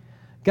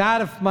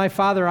 God of my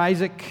father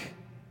Isaac,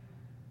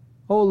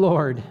 O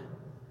Lord,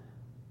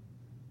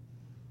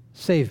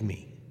 save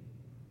me.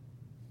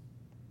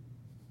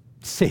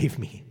 Save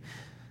me."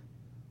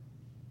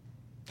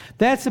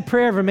 That's the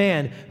prayer of a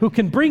man who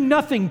can bring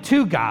nothing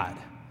to God,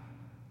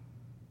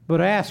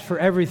 but ask for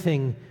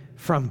everything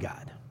from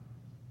God.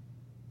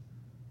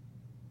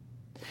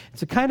 It's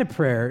the kind of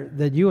prayer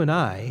that you and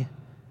I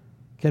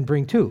can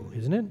bring too,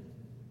 isn't it?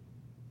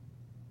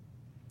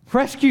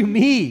 Rescue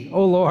me,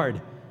 O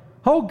Lord.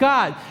 Oh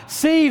God,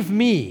 save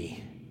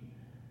me.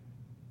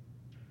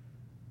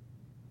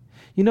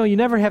 You know, you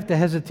never have to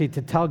hesitate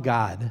to tell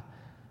God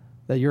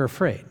that you're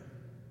afraid.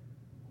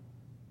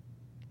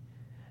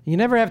 You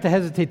never have to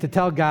hesitate to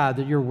tell God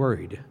that you're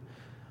worried,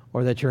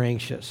 or that you're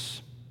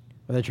anxious,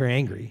 or that you're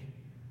angry,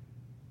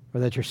 or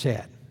that you're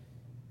sad.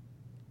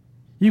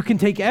 You can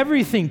take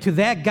everything to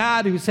that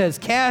God who says,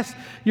 "Cast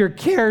your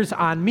cares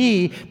on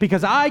me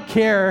because I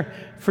care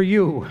for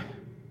you."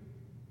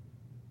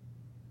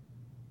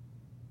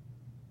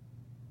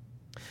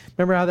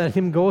 Remember how that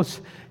hymn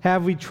goes,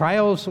 "Have we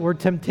trials or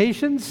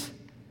temptations?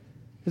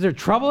 Is there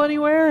trouble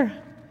anywhere?"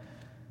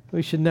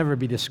 We should never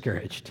be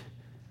discouraged.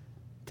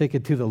 Take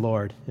it to the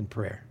Lord in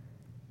prayer.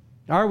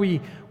 Are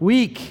we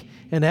weak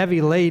and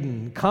heavy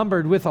laden,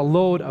 cumbered with a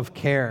load of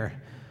care?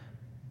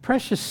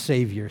 Precious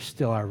Savior,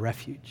 still our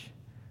refuge.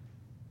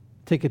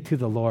 Take it to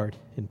the Lord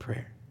in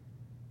prayer.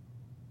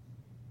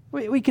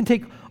 We can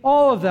take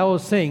all of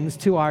those things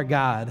to our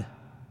God.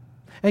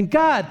 And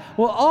God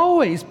will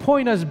always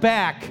point us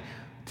back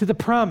to the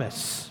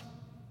promise.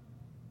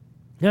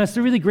 Now, that's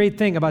the really great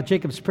thing about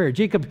Jacob's prayer.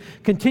 Jacob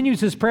continues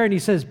his prayer and he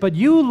says, "But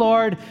you,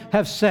 Lord,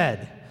 have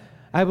said,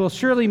 I will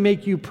surely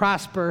make you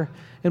prosper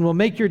and will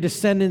make your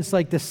descendants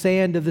like the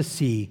sand of the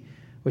sea,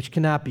 which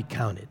cannot be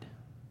counted.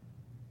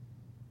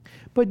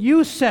 But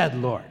you said,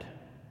 Lord,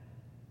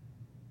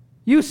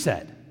 you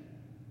said,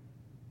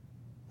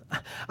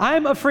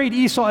 I'm afraid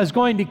Esau is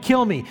going to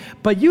kill me.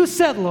 But you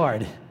said,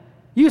 Lord,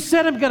 you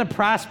said I'm going to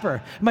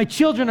prosper. My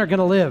children are going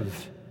to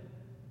live.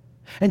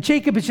 And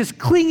Jacob is just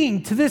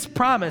clinging to this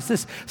promise,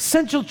 this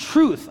central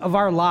truth of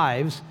our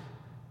lives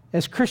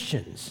as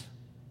Christians.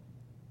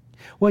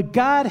 What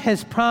God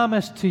has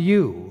promised to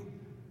you,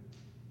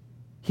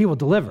 He will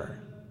deliver.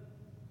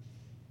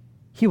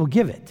 He will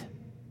give it.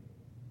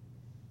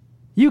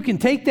 You can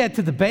take that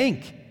to the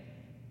bank.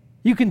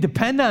 You can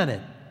depend on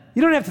it.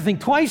 You don't have to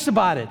think twice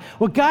about it.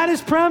 What God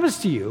has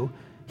promised to you,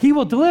 He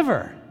will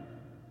deliver.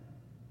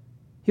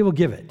 He will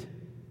give it.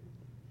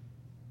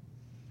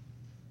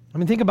 I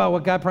mean, think about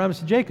what God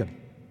promised to Jacob.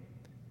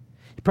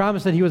 He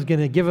promised that He was going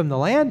to give him the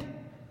land.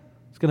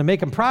 He's going to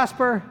make him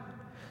prosper.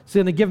 He's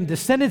going to give him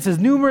descendants as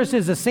numerous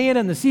as the sand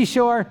on the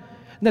seashore,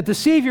 and that the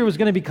Savior was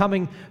going to be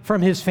coming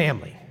from his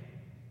family.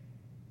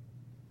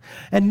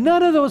 And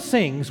none of those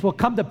things will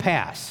come to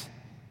pass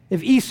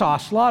if Esau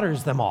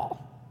slaughters them all.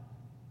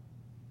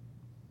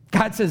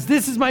 God says,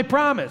 this is my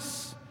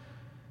promise.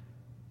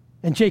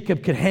 And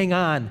Jacob could hang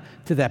on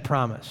to that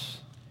promise.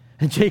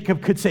 And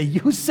Jacob could say,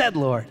 you said,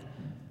 Lord,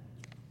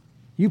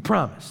 you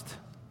promised.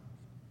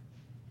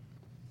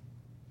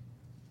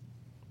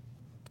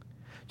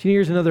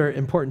 Here's another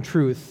important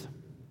truth.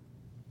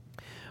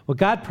 What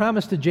God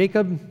promised to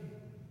Jacob,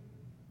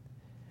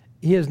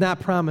 He has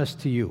not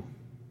promised to you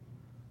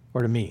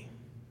or to me.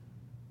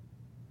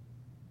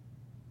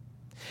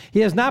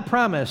 He has not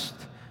promised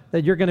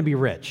that you're going to be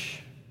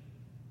rich,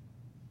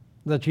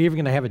 that you're even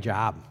going to have a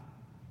job.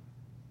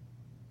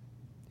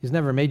 He's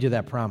never made you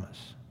that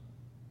promise.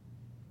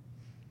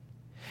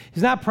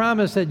 He's not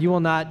promised that you will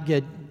not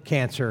get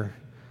cancer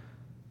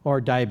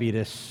or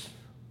diabetes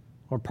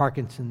or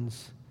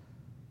Parkinson's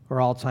or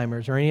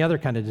Alzheimer's or any other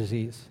kind of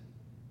disease.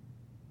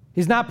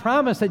 He's not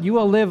promised that you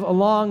will live a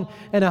long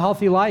and a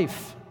healthy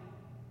life.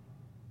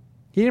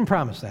 He didn't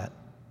promise that.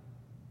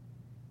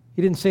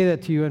 He didn't say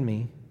that to you and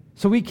me.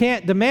 So we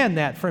can't demand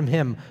that from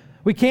Him.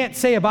 We can't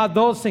say about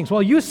those things,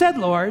 well, you said,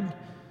 Lord,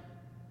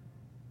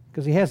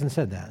 because He hasn't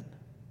said that.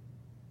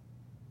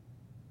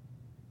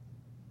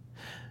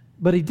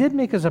 But He did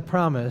make us a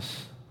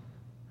promise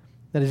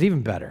that is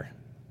even better.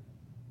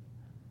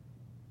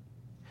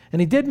 And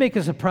He did make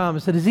us a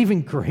promise that is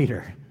even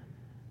greater.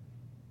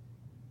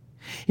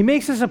 He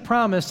makes us a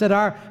promise that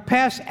our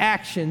past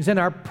actions and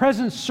our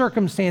present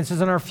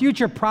circumstances and our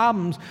future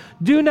problems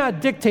do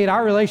not dictate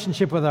our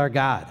relationship with our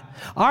God.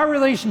 Our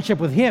relationship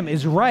with Him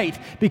is right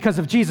because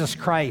of Jesus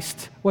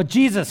Christ, what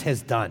Jesus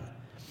has done.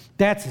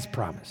 That's His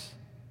promise.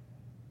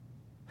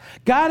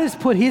 God has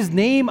put His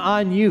name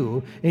on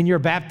you in your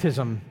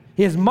baptism.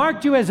 He has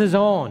marked you as His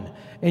own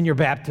in your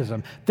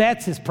baptism.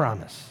 That's His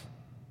promise.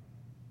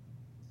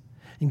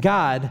 And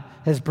God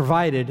has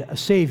provided a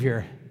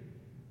Savior,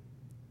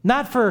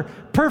 not for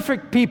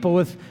perfect people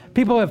with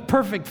people who have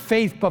perfect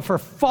faith, but for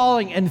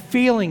falling and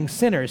failing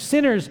sinners.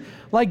 Sinners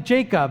like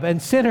Jacob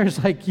and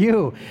sinners like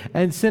you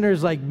and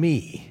sinners like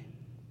me.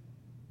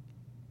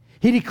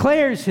 He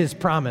declares His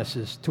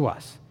promises to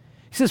us.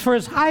 He says, for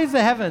as high as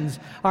the heavens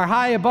are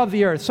high above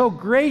the earth, so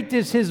great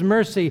is His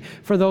mercy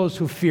for those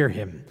who fear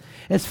Him.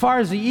 As far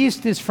as the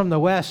east is from the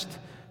west,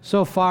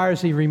 so far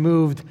as He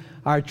removed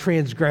our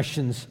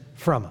transgressions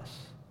from us.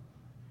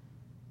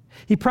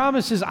 He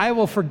promises, I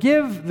will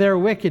forgive their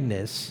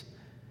wickedness,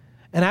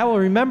 and I will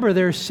remember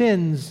their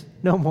sins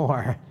no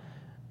more.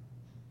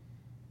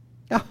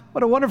 Oh,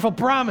 what a wonderful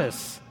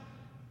promise.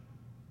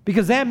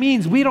 Because that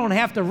means we don't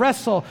have to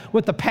wrestle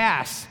with the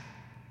past,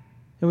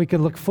 and we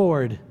can look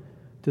forward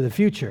to the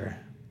future.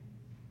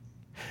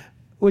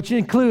 Which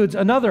includes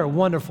another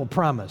wonderful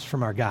promise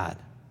from our God.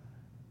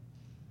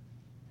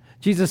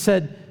 Jesus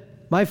said,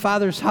 my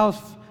Father's house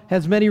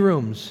has many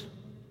rooms.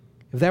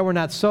 If that were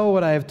not so,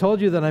 would I have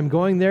told you that I'm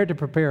going there to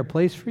prepare a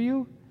place for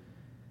you?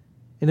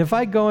 And if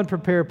I go and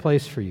prepare a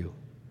place for you,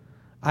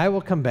 I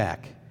will come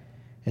back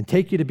and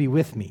take you to be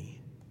with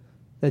me,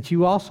 that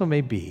you also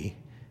may be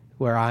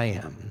where I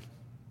am.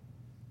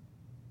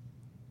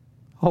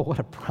 Oh, what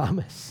a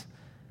promise.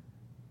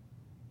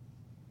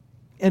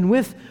 And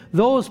with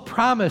those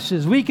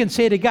promises, we can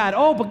say to God,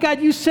 oh, but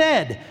God, you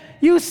said,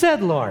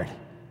 Lord,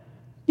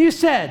 you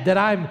said that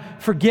I'm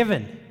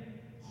forgiven.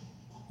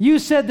 You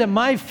said that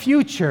my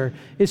future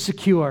is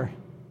secure.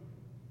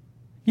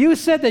 You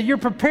said that you're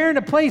preparing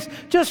a place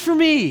just for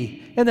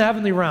me in the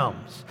heavenly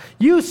realms.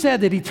 You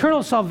said that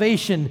eternal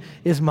salvation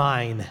is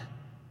mine.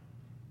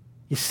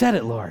 You said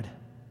it, Lord.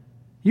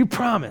 You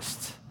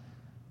promised.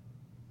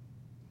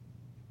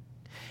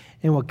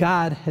 And what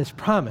God has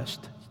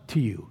promised to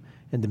you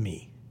and to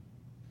me,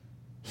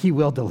 He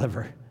will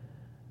deliver.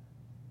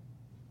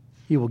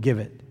 He will give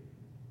it.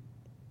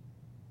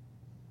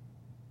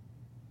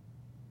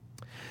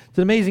 It's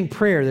an amazing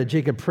prayer that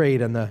Jacob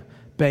prayed on the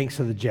banks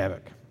of the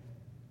Jabbok.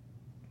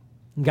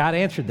 And God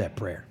answered that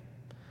prayer.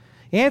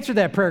 He answered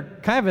that prayer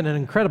kind of in an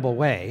incredible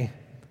way.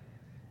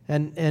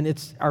 And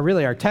it's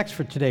really our text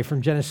for today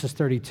from Genesis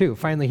 32.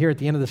 Finally, here at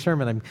the end of the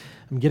sermon,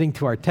 I'm getting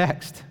to our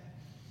text.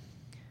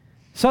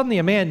 Suddenly,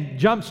 a man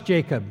jumps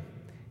Jacob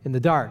in the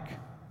dark,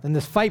 and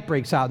this fight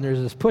breaks out, and there's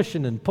this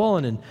pushing and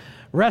pulling and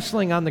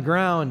wrestling on the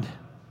ground.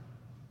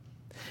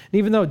 And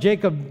even though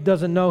Jacob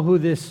doesn't know who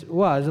this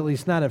was, at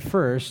least not at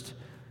first,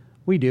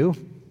 we do.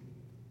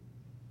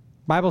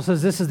 The Bible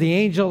says this is the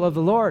angel of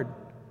the Lord.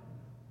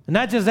 And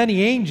not just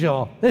any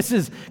angel, this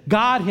is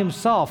God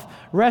himself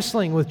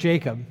wrestling with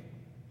Jacob.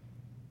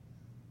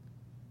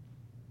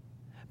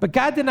 But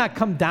God did not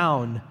come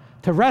down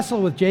to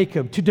wrestle with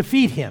Jacob, to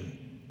defeat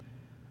him,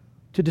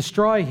 to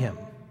destroy him,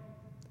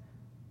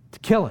 to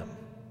kill him.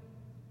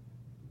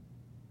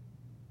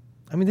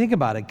 I mean, think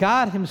about it.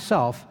 God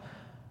himself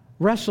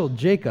wrestled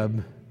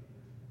Jacob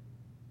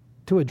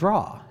to a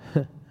draw.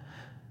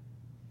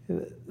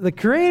 The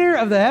creator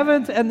of the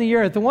heavens and the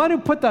earth, the one who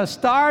put the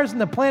stars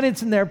and the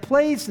planets in their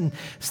place and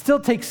still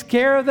takes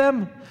care of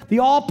them, the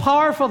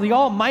all-powerful, the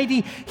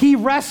almighty, he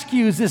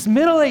rescues this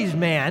middle-aged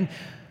man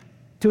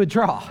to a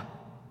draw.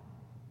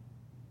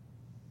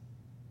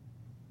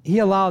 He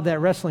allowed that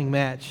wrestling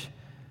match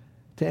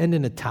to end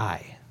in a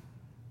tie.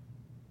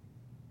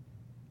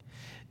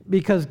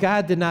 Because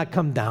God did not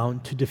come down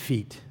to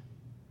defeat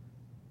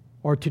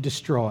or to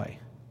destroy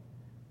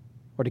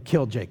or to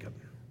kill Jacob.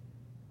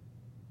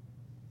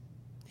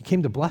 He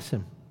came to bless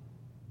him.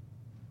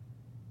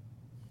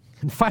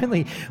 And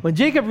finally, when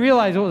Jacob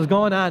realized what was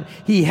going on,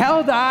 he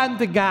held on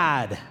to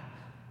God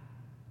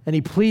and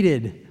he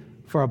pleaded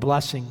for a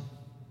blessing.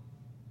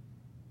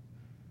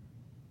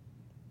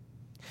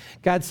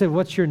 God said,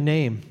 "What's your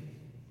name?"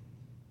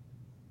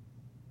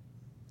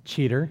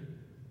 Cheater,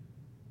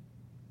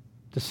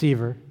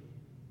 deceiver,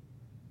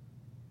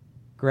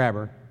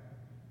 grabber.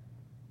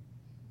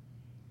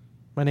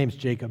 My name's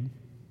Jacob.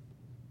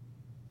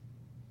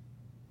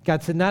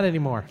 God said, "Not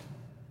anymore.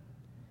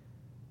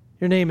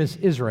 Your name is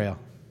Israel."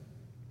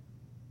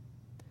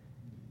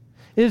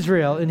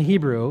 Israel in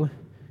Hebrew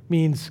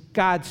means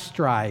God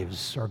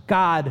strives or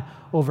God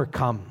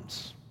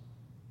overcomes.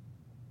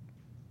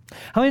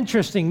 How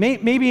interesting.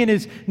 Maybe in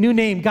his new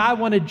name, God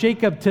wanted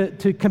Jacob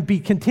to be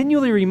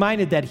continually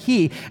reminded that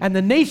he and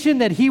the nation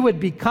that he would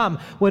become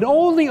would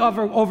only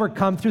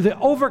overcome through the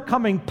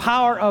overcoming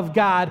power of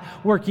God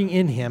working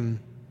in him,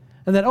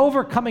 and that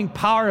overcoming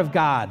power of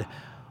God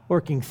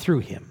working through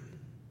him.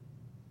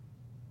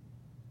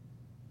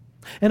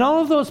 And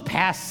all of those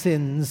past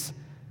sins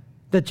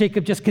that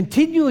Jacob just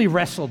continually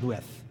wrestled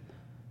with,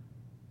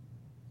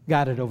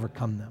 God had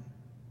overcome them.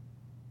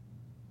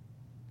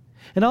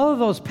 And all of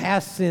those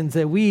past sins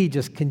that we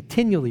just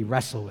continually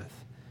wrestle with,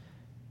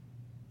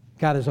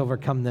 God has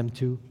overcome them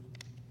too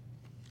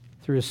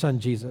through his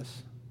son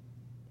Jesus.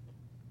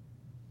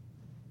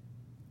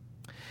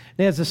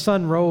 And as the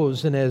sun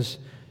rose and as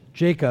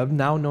Jacob,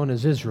 now known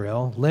as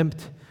Israel,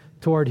 limped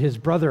toward his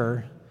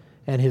brother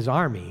and his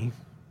army,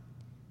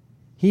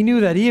 he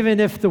knew that even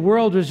if the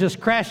world was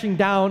just crashing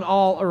down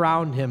all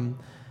around him,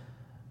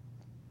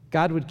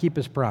 God would keep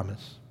his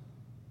promise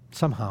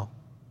somehow,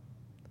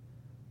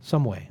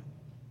 some way.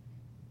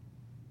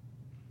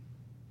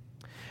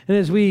 And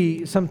as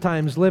we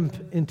sometimes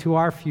limp into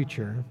our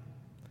future,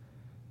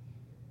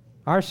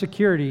 our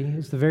security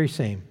is the very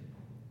same.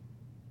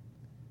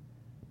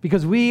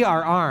 Because we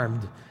are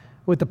armed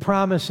with the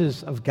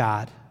promises of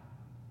God.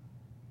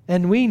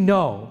 And we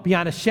know,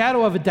 beyond a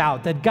shadow of a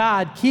doubt, that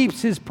God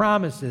keeps his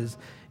promises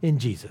in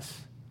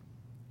Jesus.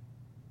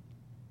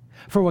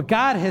 For what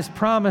God has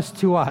promised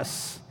to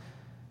us,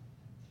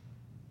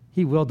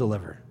 he will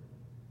deliver.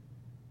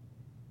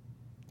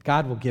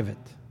 God will give it.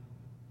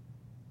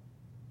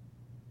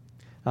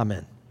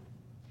 Amen.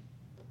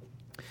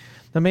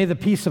 Now may the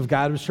peace of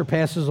God, which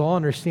surpasses all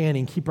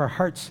understanding, keep our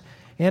hearts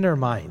and our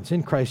minds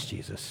in Christ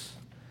Jesus.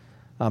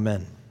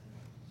 Amen.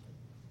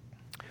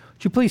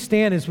 Would you please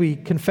stand as we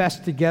confess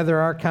together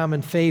our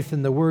common faith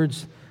in the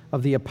words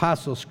of the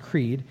Apostles'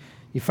 Creed?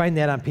 You find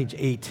that on page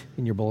 8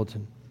 in your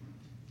bulletin.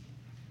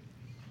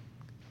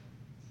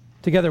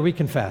 Together we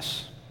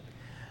confess.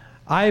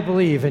 I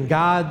believe in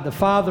God, the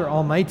Father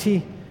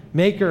Almighty,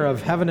 maker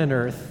of heaven and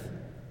earth,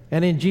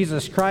 and in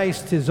Jesus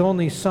Christ, his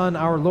only Son,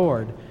 our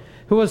Lord,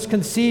 who was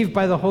conceived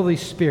by the Holy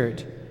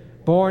Spirit,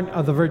 born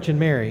of the Virgin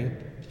Mary,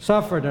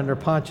 suffered under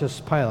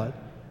Pontius Pilate,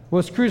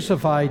 was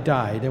crucified,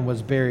 died, and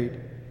was buried.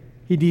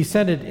 He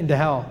descended into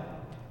hell.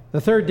 The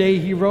third day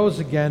he rose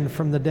again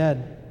from the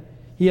dead.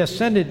 He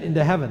ascended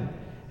into heaven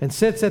and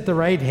sits at the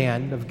right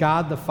hand of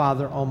God the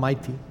Father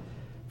Almighty.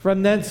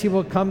 From thence he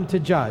will come to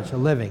judge the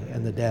living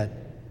and the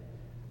dead.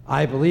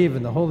 I believe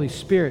in the Holy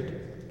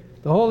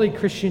Spirit, the holy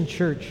Christian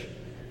church,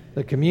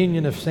 the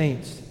communion of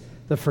saints,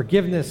 the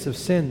forgiveness of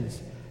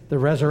sins, the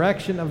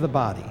resurrection of the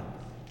body,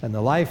 and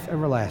the life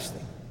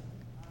everlasting.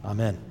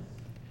 Amen.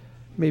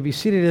 You may be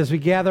seated as we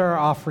gather our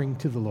offering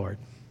to the Lord.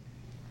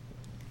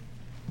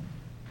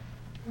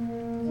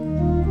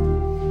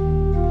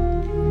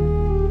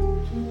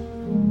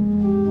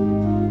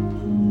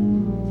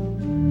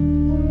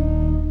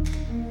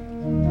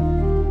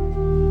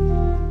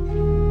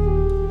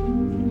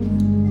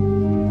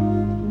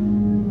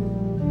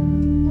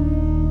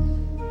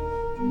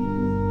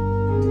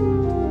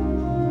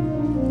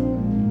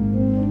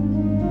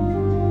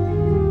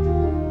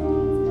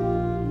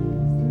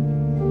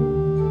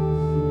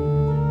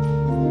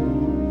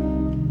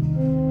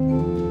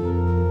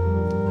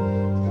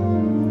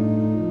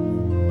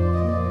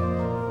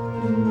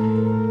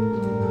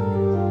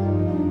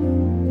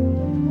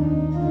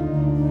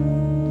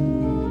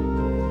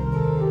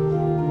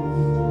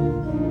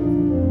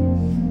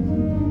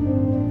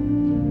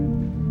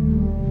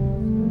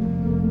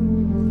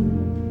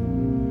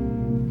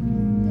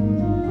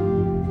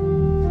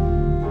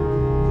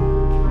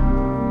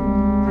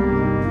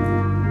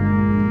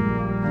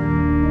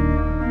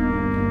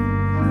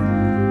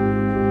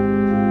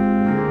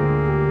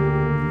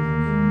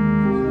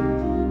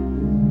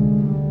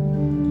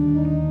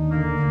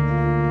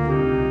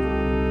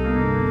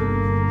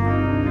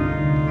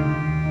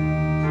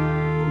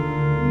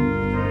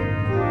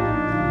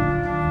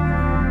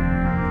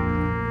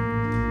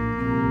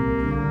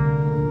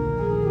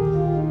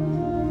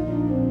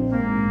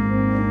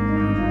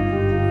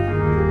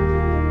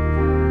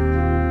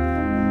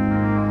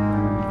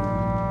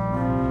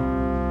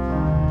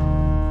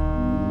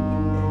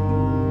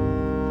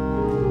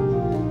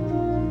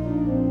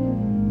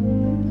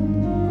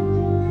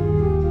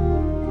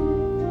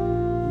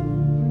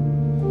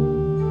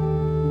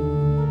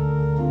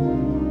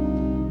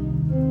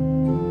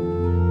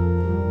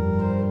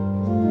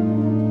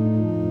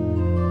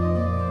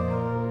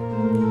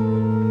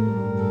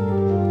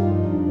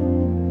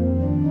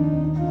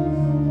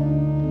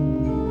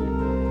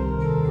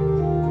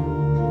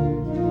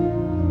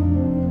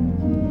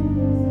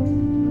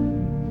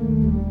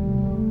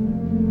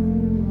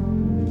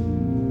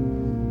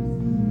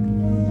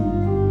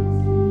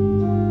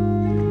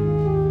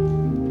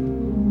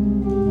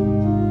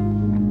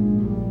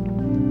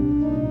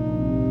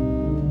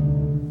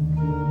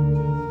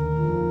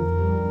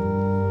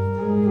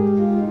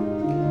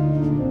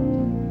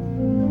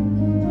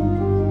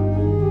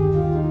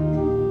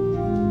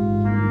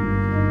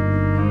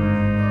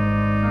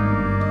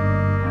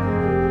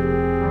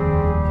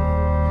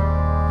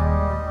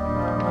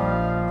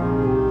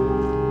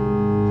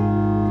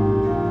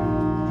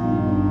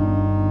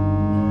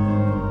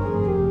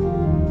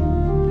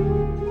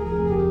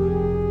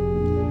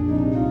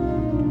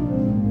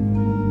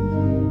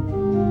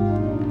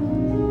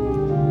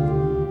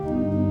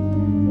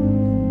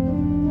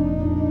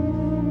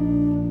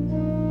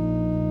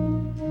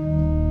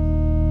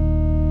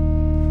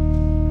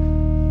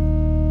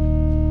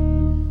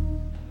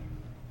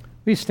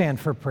 We stand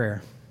for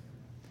prayer.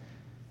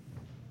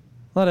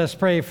 Let us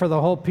pray for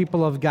the whole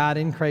people of God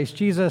in Christ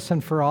Jesus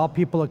and for all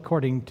people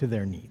according to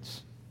their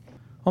needs.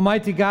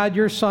 Almighty God,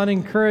 your Son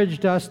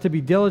encouraged us to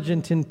be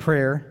diligent in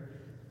prayer,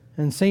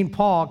 and St.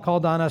 Paul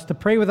called on us to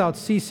pray without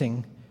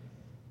ceasing.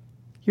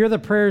 Hear the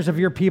prayers of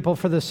your people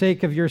for the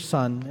sake of your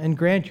Son, and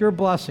grant your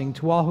blessing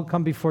to all who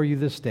come before you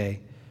this day.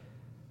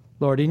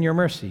 Lord, in your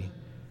mercy,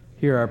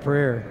 hear our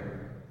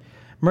prayer.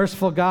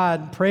 Merciful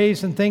God,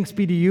 praise and thanks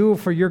be to you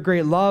for your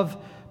great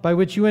love, by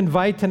which you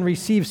invite and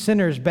receive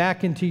sinners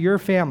back into your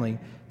family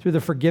through the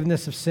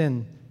forgiveness of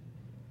sin.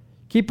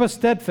 Keep us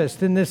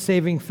steadfast in this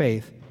saving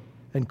faith,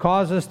 and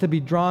cause us to be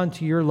drawn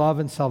to your love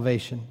and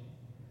salvation.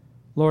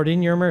 Lord,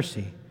 in your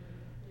mercy,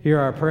 hear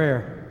our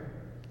prayer.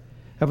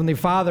 Heavenly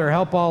Father,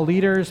 help all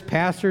leaders,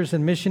 pastors,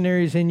 and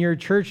missionaries in your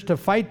church to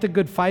fight the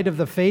good fight of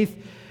the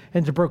faith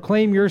and to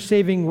proclaim your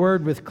saving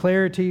word with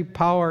clarity,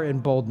 power,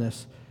 and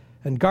boldness,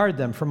 and guard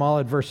them from all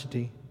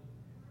adversity.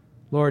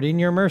 Lord, in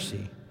your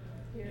mercy,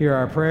 hear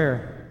our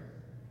prayer.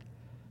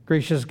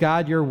 Gracious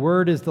God, your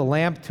word is the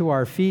lamp to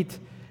our feet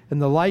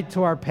and the light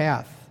to our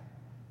path.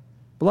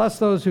 Bless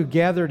those who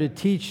gather to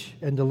teach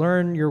and to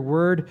learn your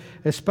word,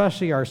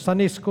 especially our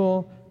Sunday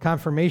school,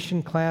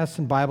 confirmation class,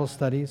 and Bible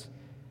studies.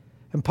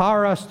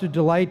 Empower us to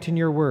delight in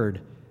your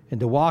word and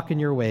to walk in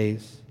your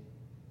ways.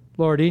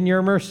 Lord, in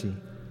your mercy,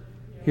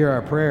 hear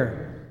our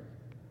prayer.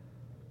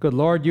 Good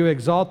Lord, you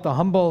exalt the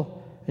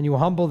humble and you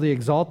humble the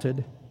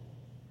exalted.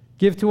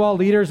 Give to all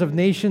leaders of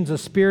nations a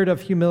spirit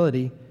of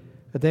humility,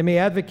 that they may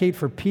advocate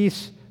for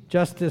peace,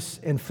 justice,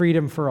 and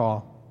freedom for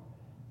all.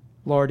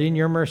 Lord, in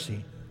your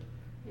mercy,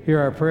 hear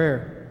our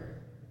prayer.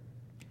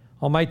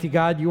 Almighty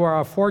God, you are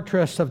a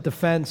fortress of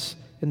defense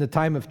in the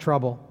time of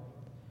trouble.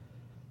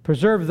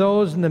 Preserve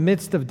those in the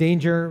midst of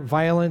danger,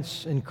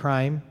 violence, and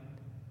crime.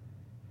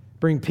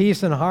 Bring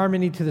peace and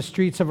harmony to the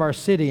streets of our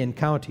city and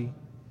county.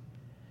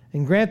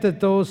 And grant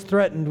that those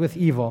threatened with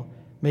evil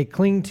may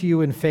cling to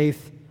you in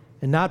faith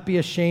and not be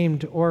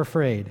ashamed or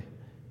afraid.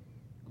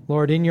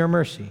 Lord, in your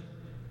mercy,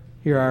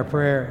 hear our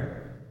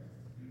prayer.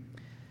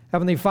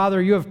 Heavenly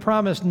Father, you have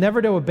promised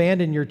never to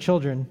abandon your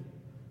children.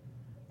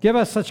 Give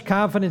us such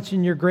confidence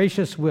in your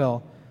gracious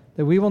will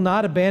that we will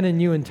not abandon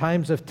you in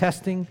times of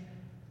testing,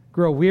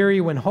 grow weary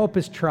when hope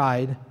is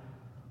tried,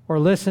 or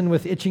listen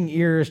with itching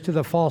ears to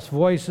the false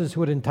voices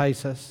who would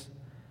entice us.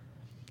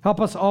 Help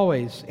us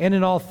always and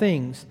in all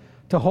things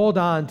to hold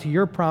on to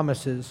your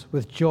promises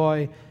with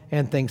joy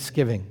and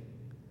thanksgiving.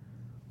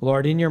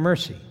 Lord, in your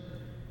mercy,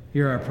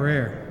 hear our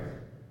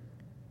prayer.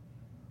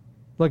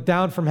 Look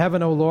down from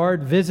heaven, O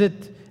Lord,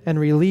 visit and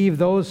relieve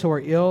those who are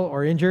ill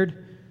or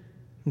injured,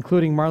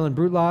 including Marlon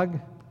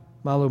Brutlag,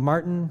 Malu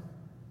Martin,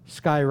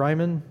 Sky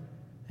Ryman,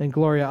 and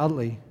Gloria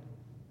Utley.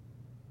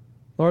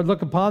 Lord,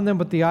 look upon them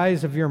with the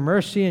eyes of your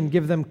mercy and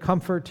give them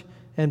comfort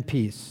and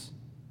peace.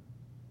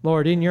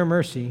 Lord, in your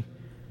mercy,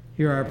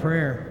 hear our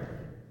prayer.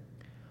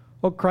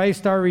 O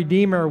Christ, our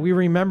Redeemer, we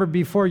remember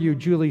before you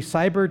Julie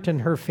Seibert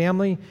and her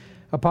family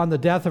upon the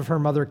death of her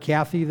mother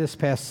Kathy this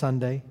past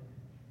Sunday,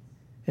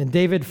 and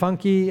David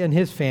Funke and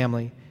his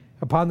family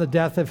upon the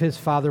death of his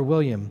father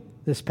William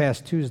this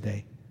past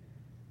Tuesday.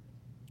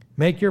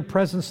 Make your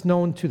presence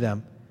known to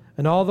them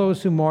and all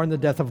those who mourn the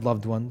death of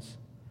loved ones,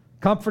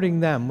 comforting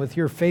them with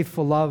your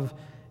faithful love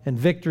and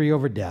victory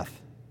over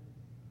death.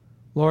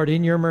 Lord,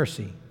 in your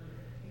mercy,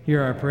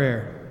 hear our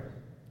prayer.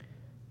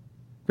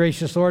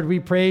 Gracious Lord, we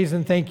praise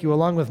and thank you,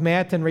 along with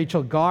Matt and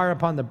Rachel Garr,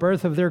 upon the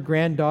birth of their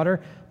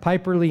granddaughter,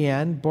 Piper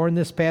Leanne, born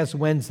this past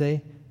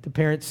Wednesday to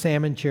parents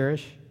Sam and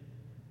Cherish,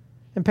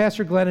 and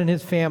Pastor Glenn and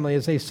his family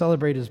as they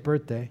celebrate his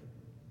birthday.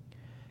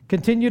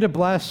 Continue to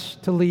bless,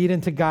 to lead,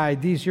 and to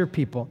guide these your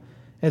people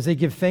as they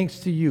give thanks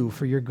to you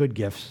for your good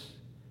gifts.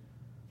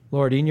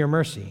 Lord, in your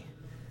mercy,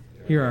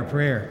 hear our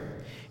prayer.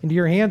 Into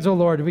your hands, O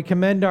Lord, we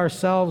commend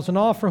ourselves and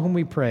all for whom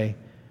we pray,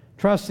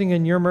 trusting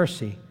in your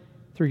mercy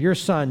through your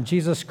Son,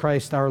 Jesus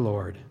Christ our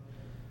Lord.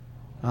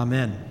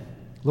 Amen.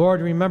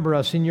 Lord, remember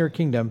us in your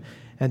kingdom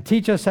and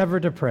teach us ever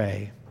to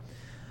pray.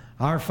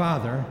 Our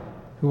Father,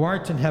 who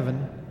art in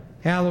heaven,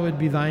 hallowed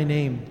be thy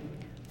name.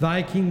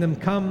 Thy kingdom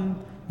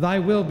come, thy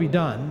will be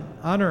done,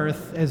 on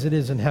earth as it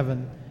is in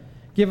heaven.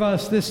 Give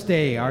us this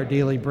day our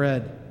daily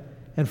bread,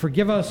 and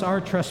forgive us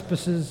our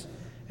trespasses,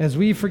 as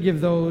we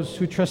forgive those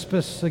who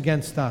trespass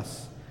against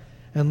us.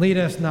 And lead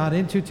us not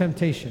into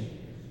temptation,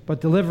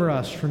 but deliver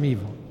us from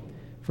evil.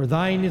 For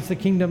thine is the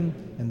kingdom,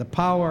 and the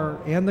power,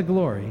 and the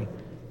glory,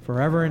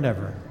 forever and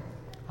ever.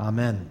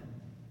 Amen.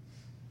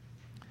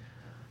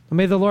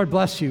 May the Lord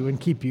bless you and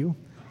keep you.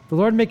 The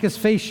Lord make his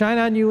face shine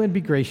on you and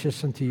be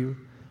gracious unto you.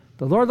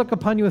 The Lord look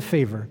upon you with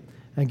favor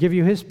and give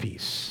you his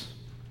peace.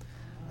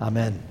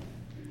 Amen.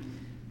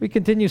 We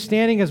continue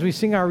standing as we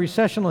sing our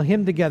recessional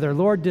hymn together.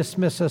 Lord,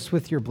 dismiss us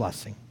with your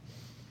blessing.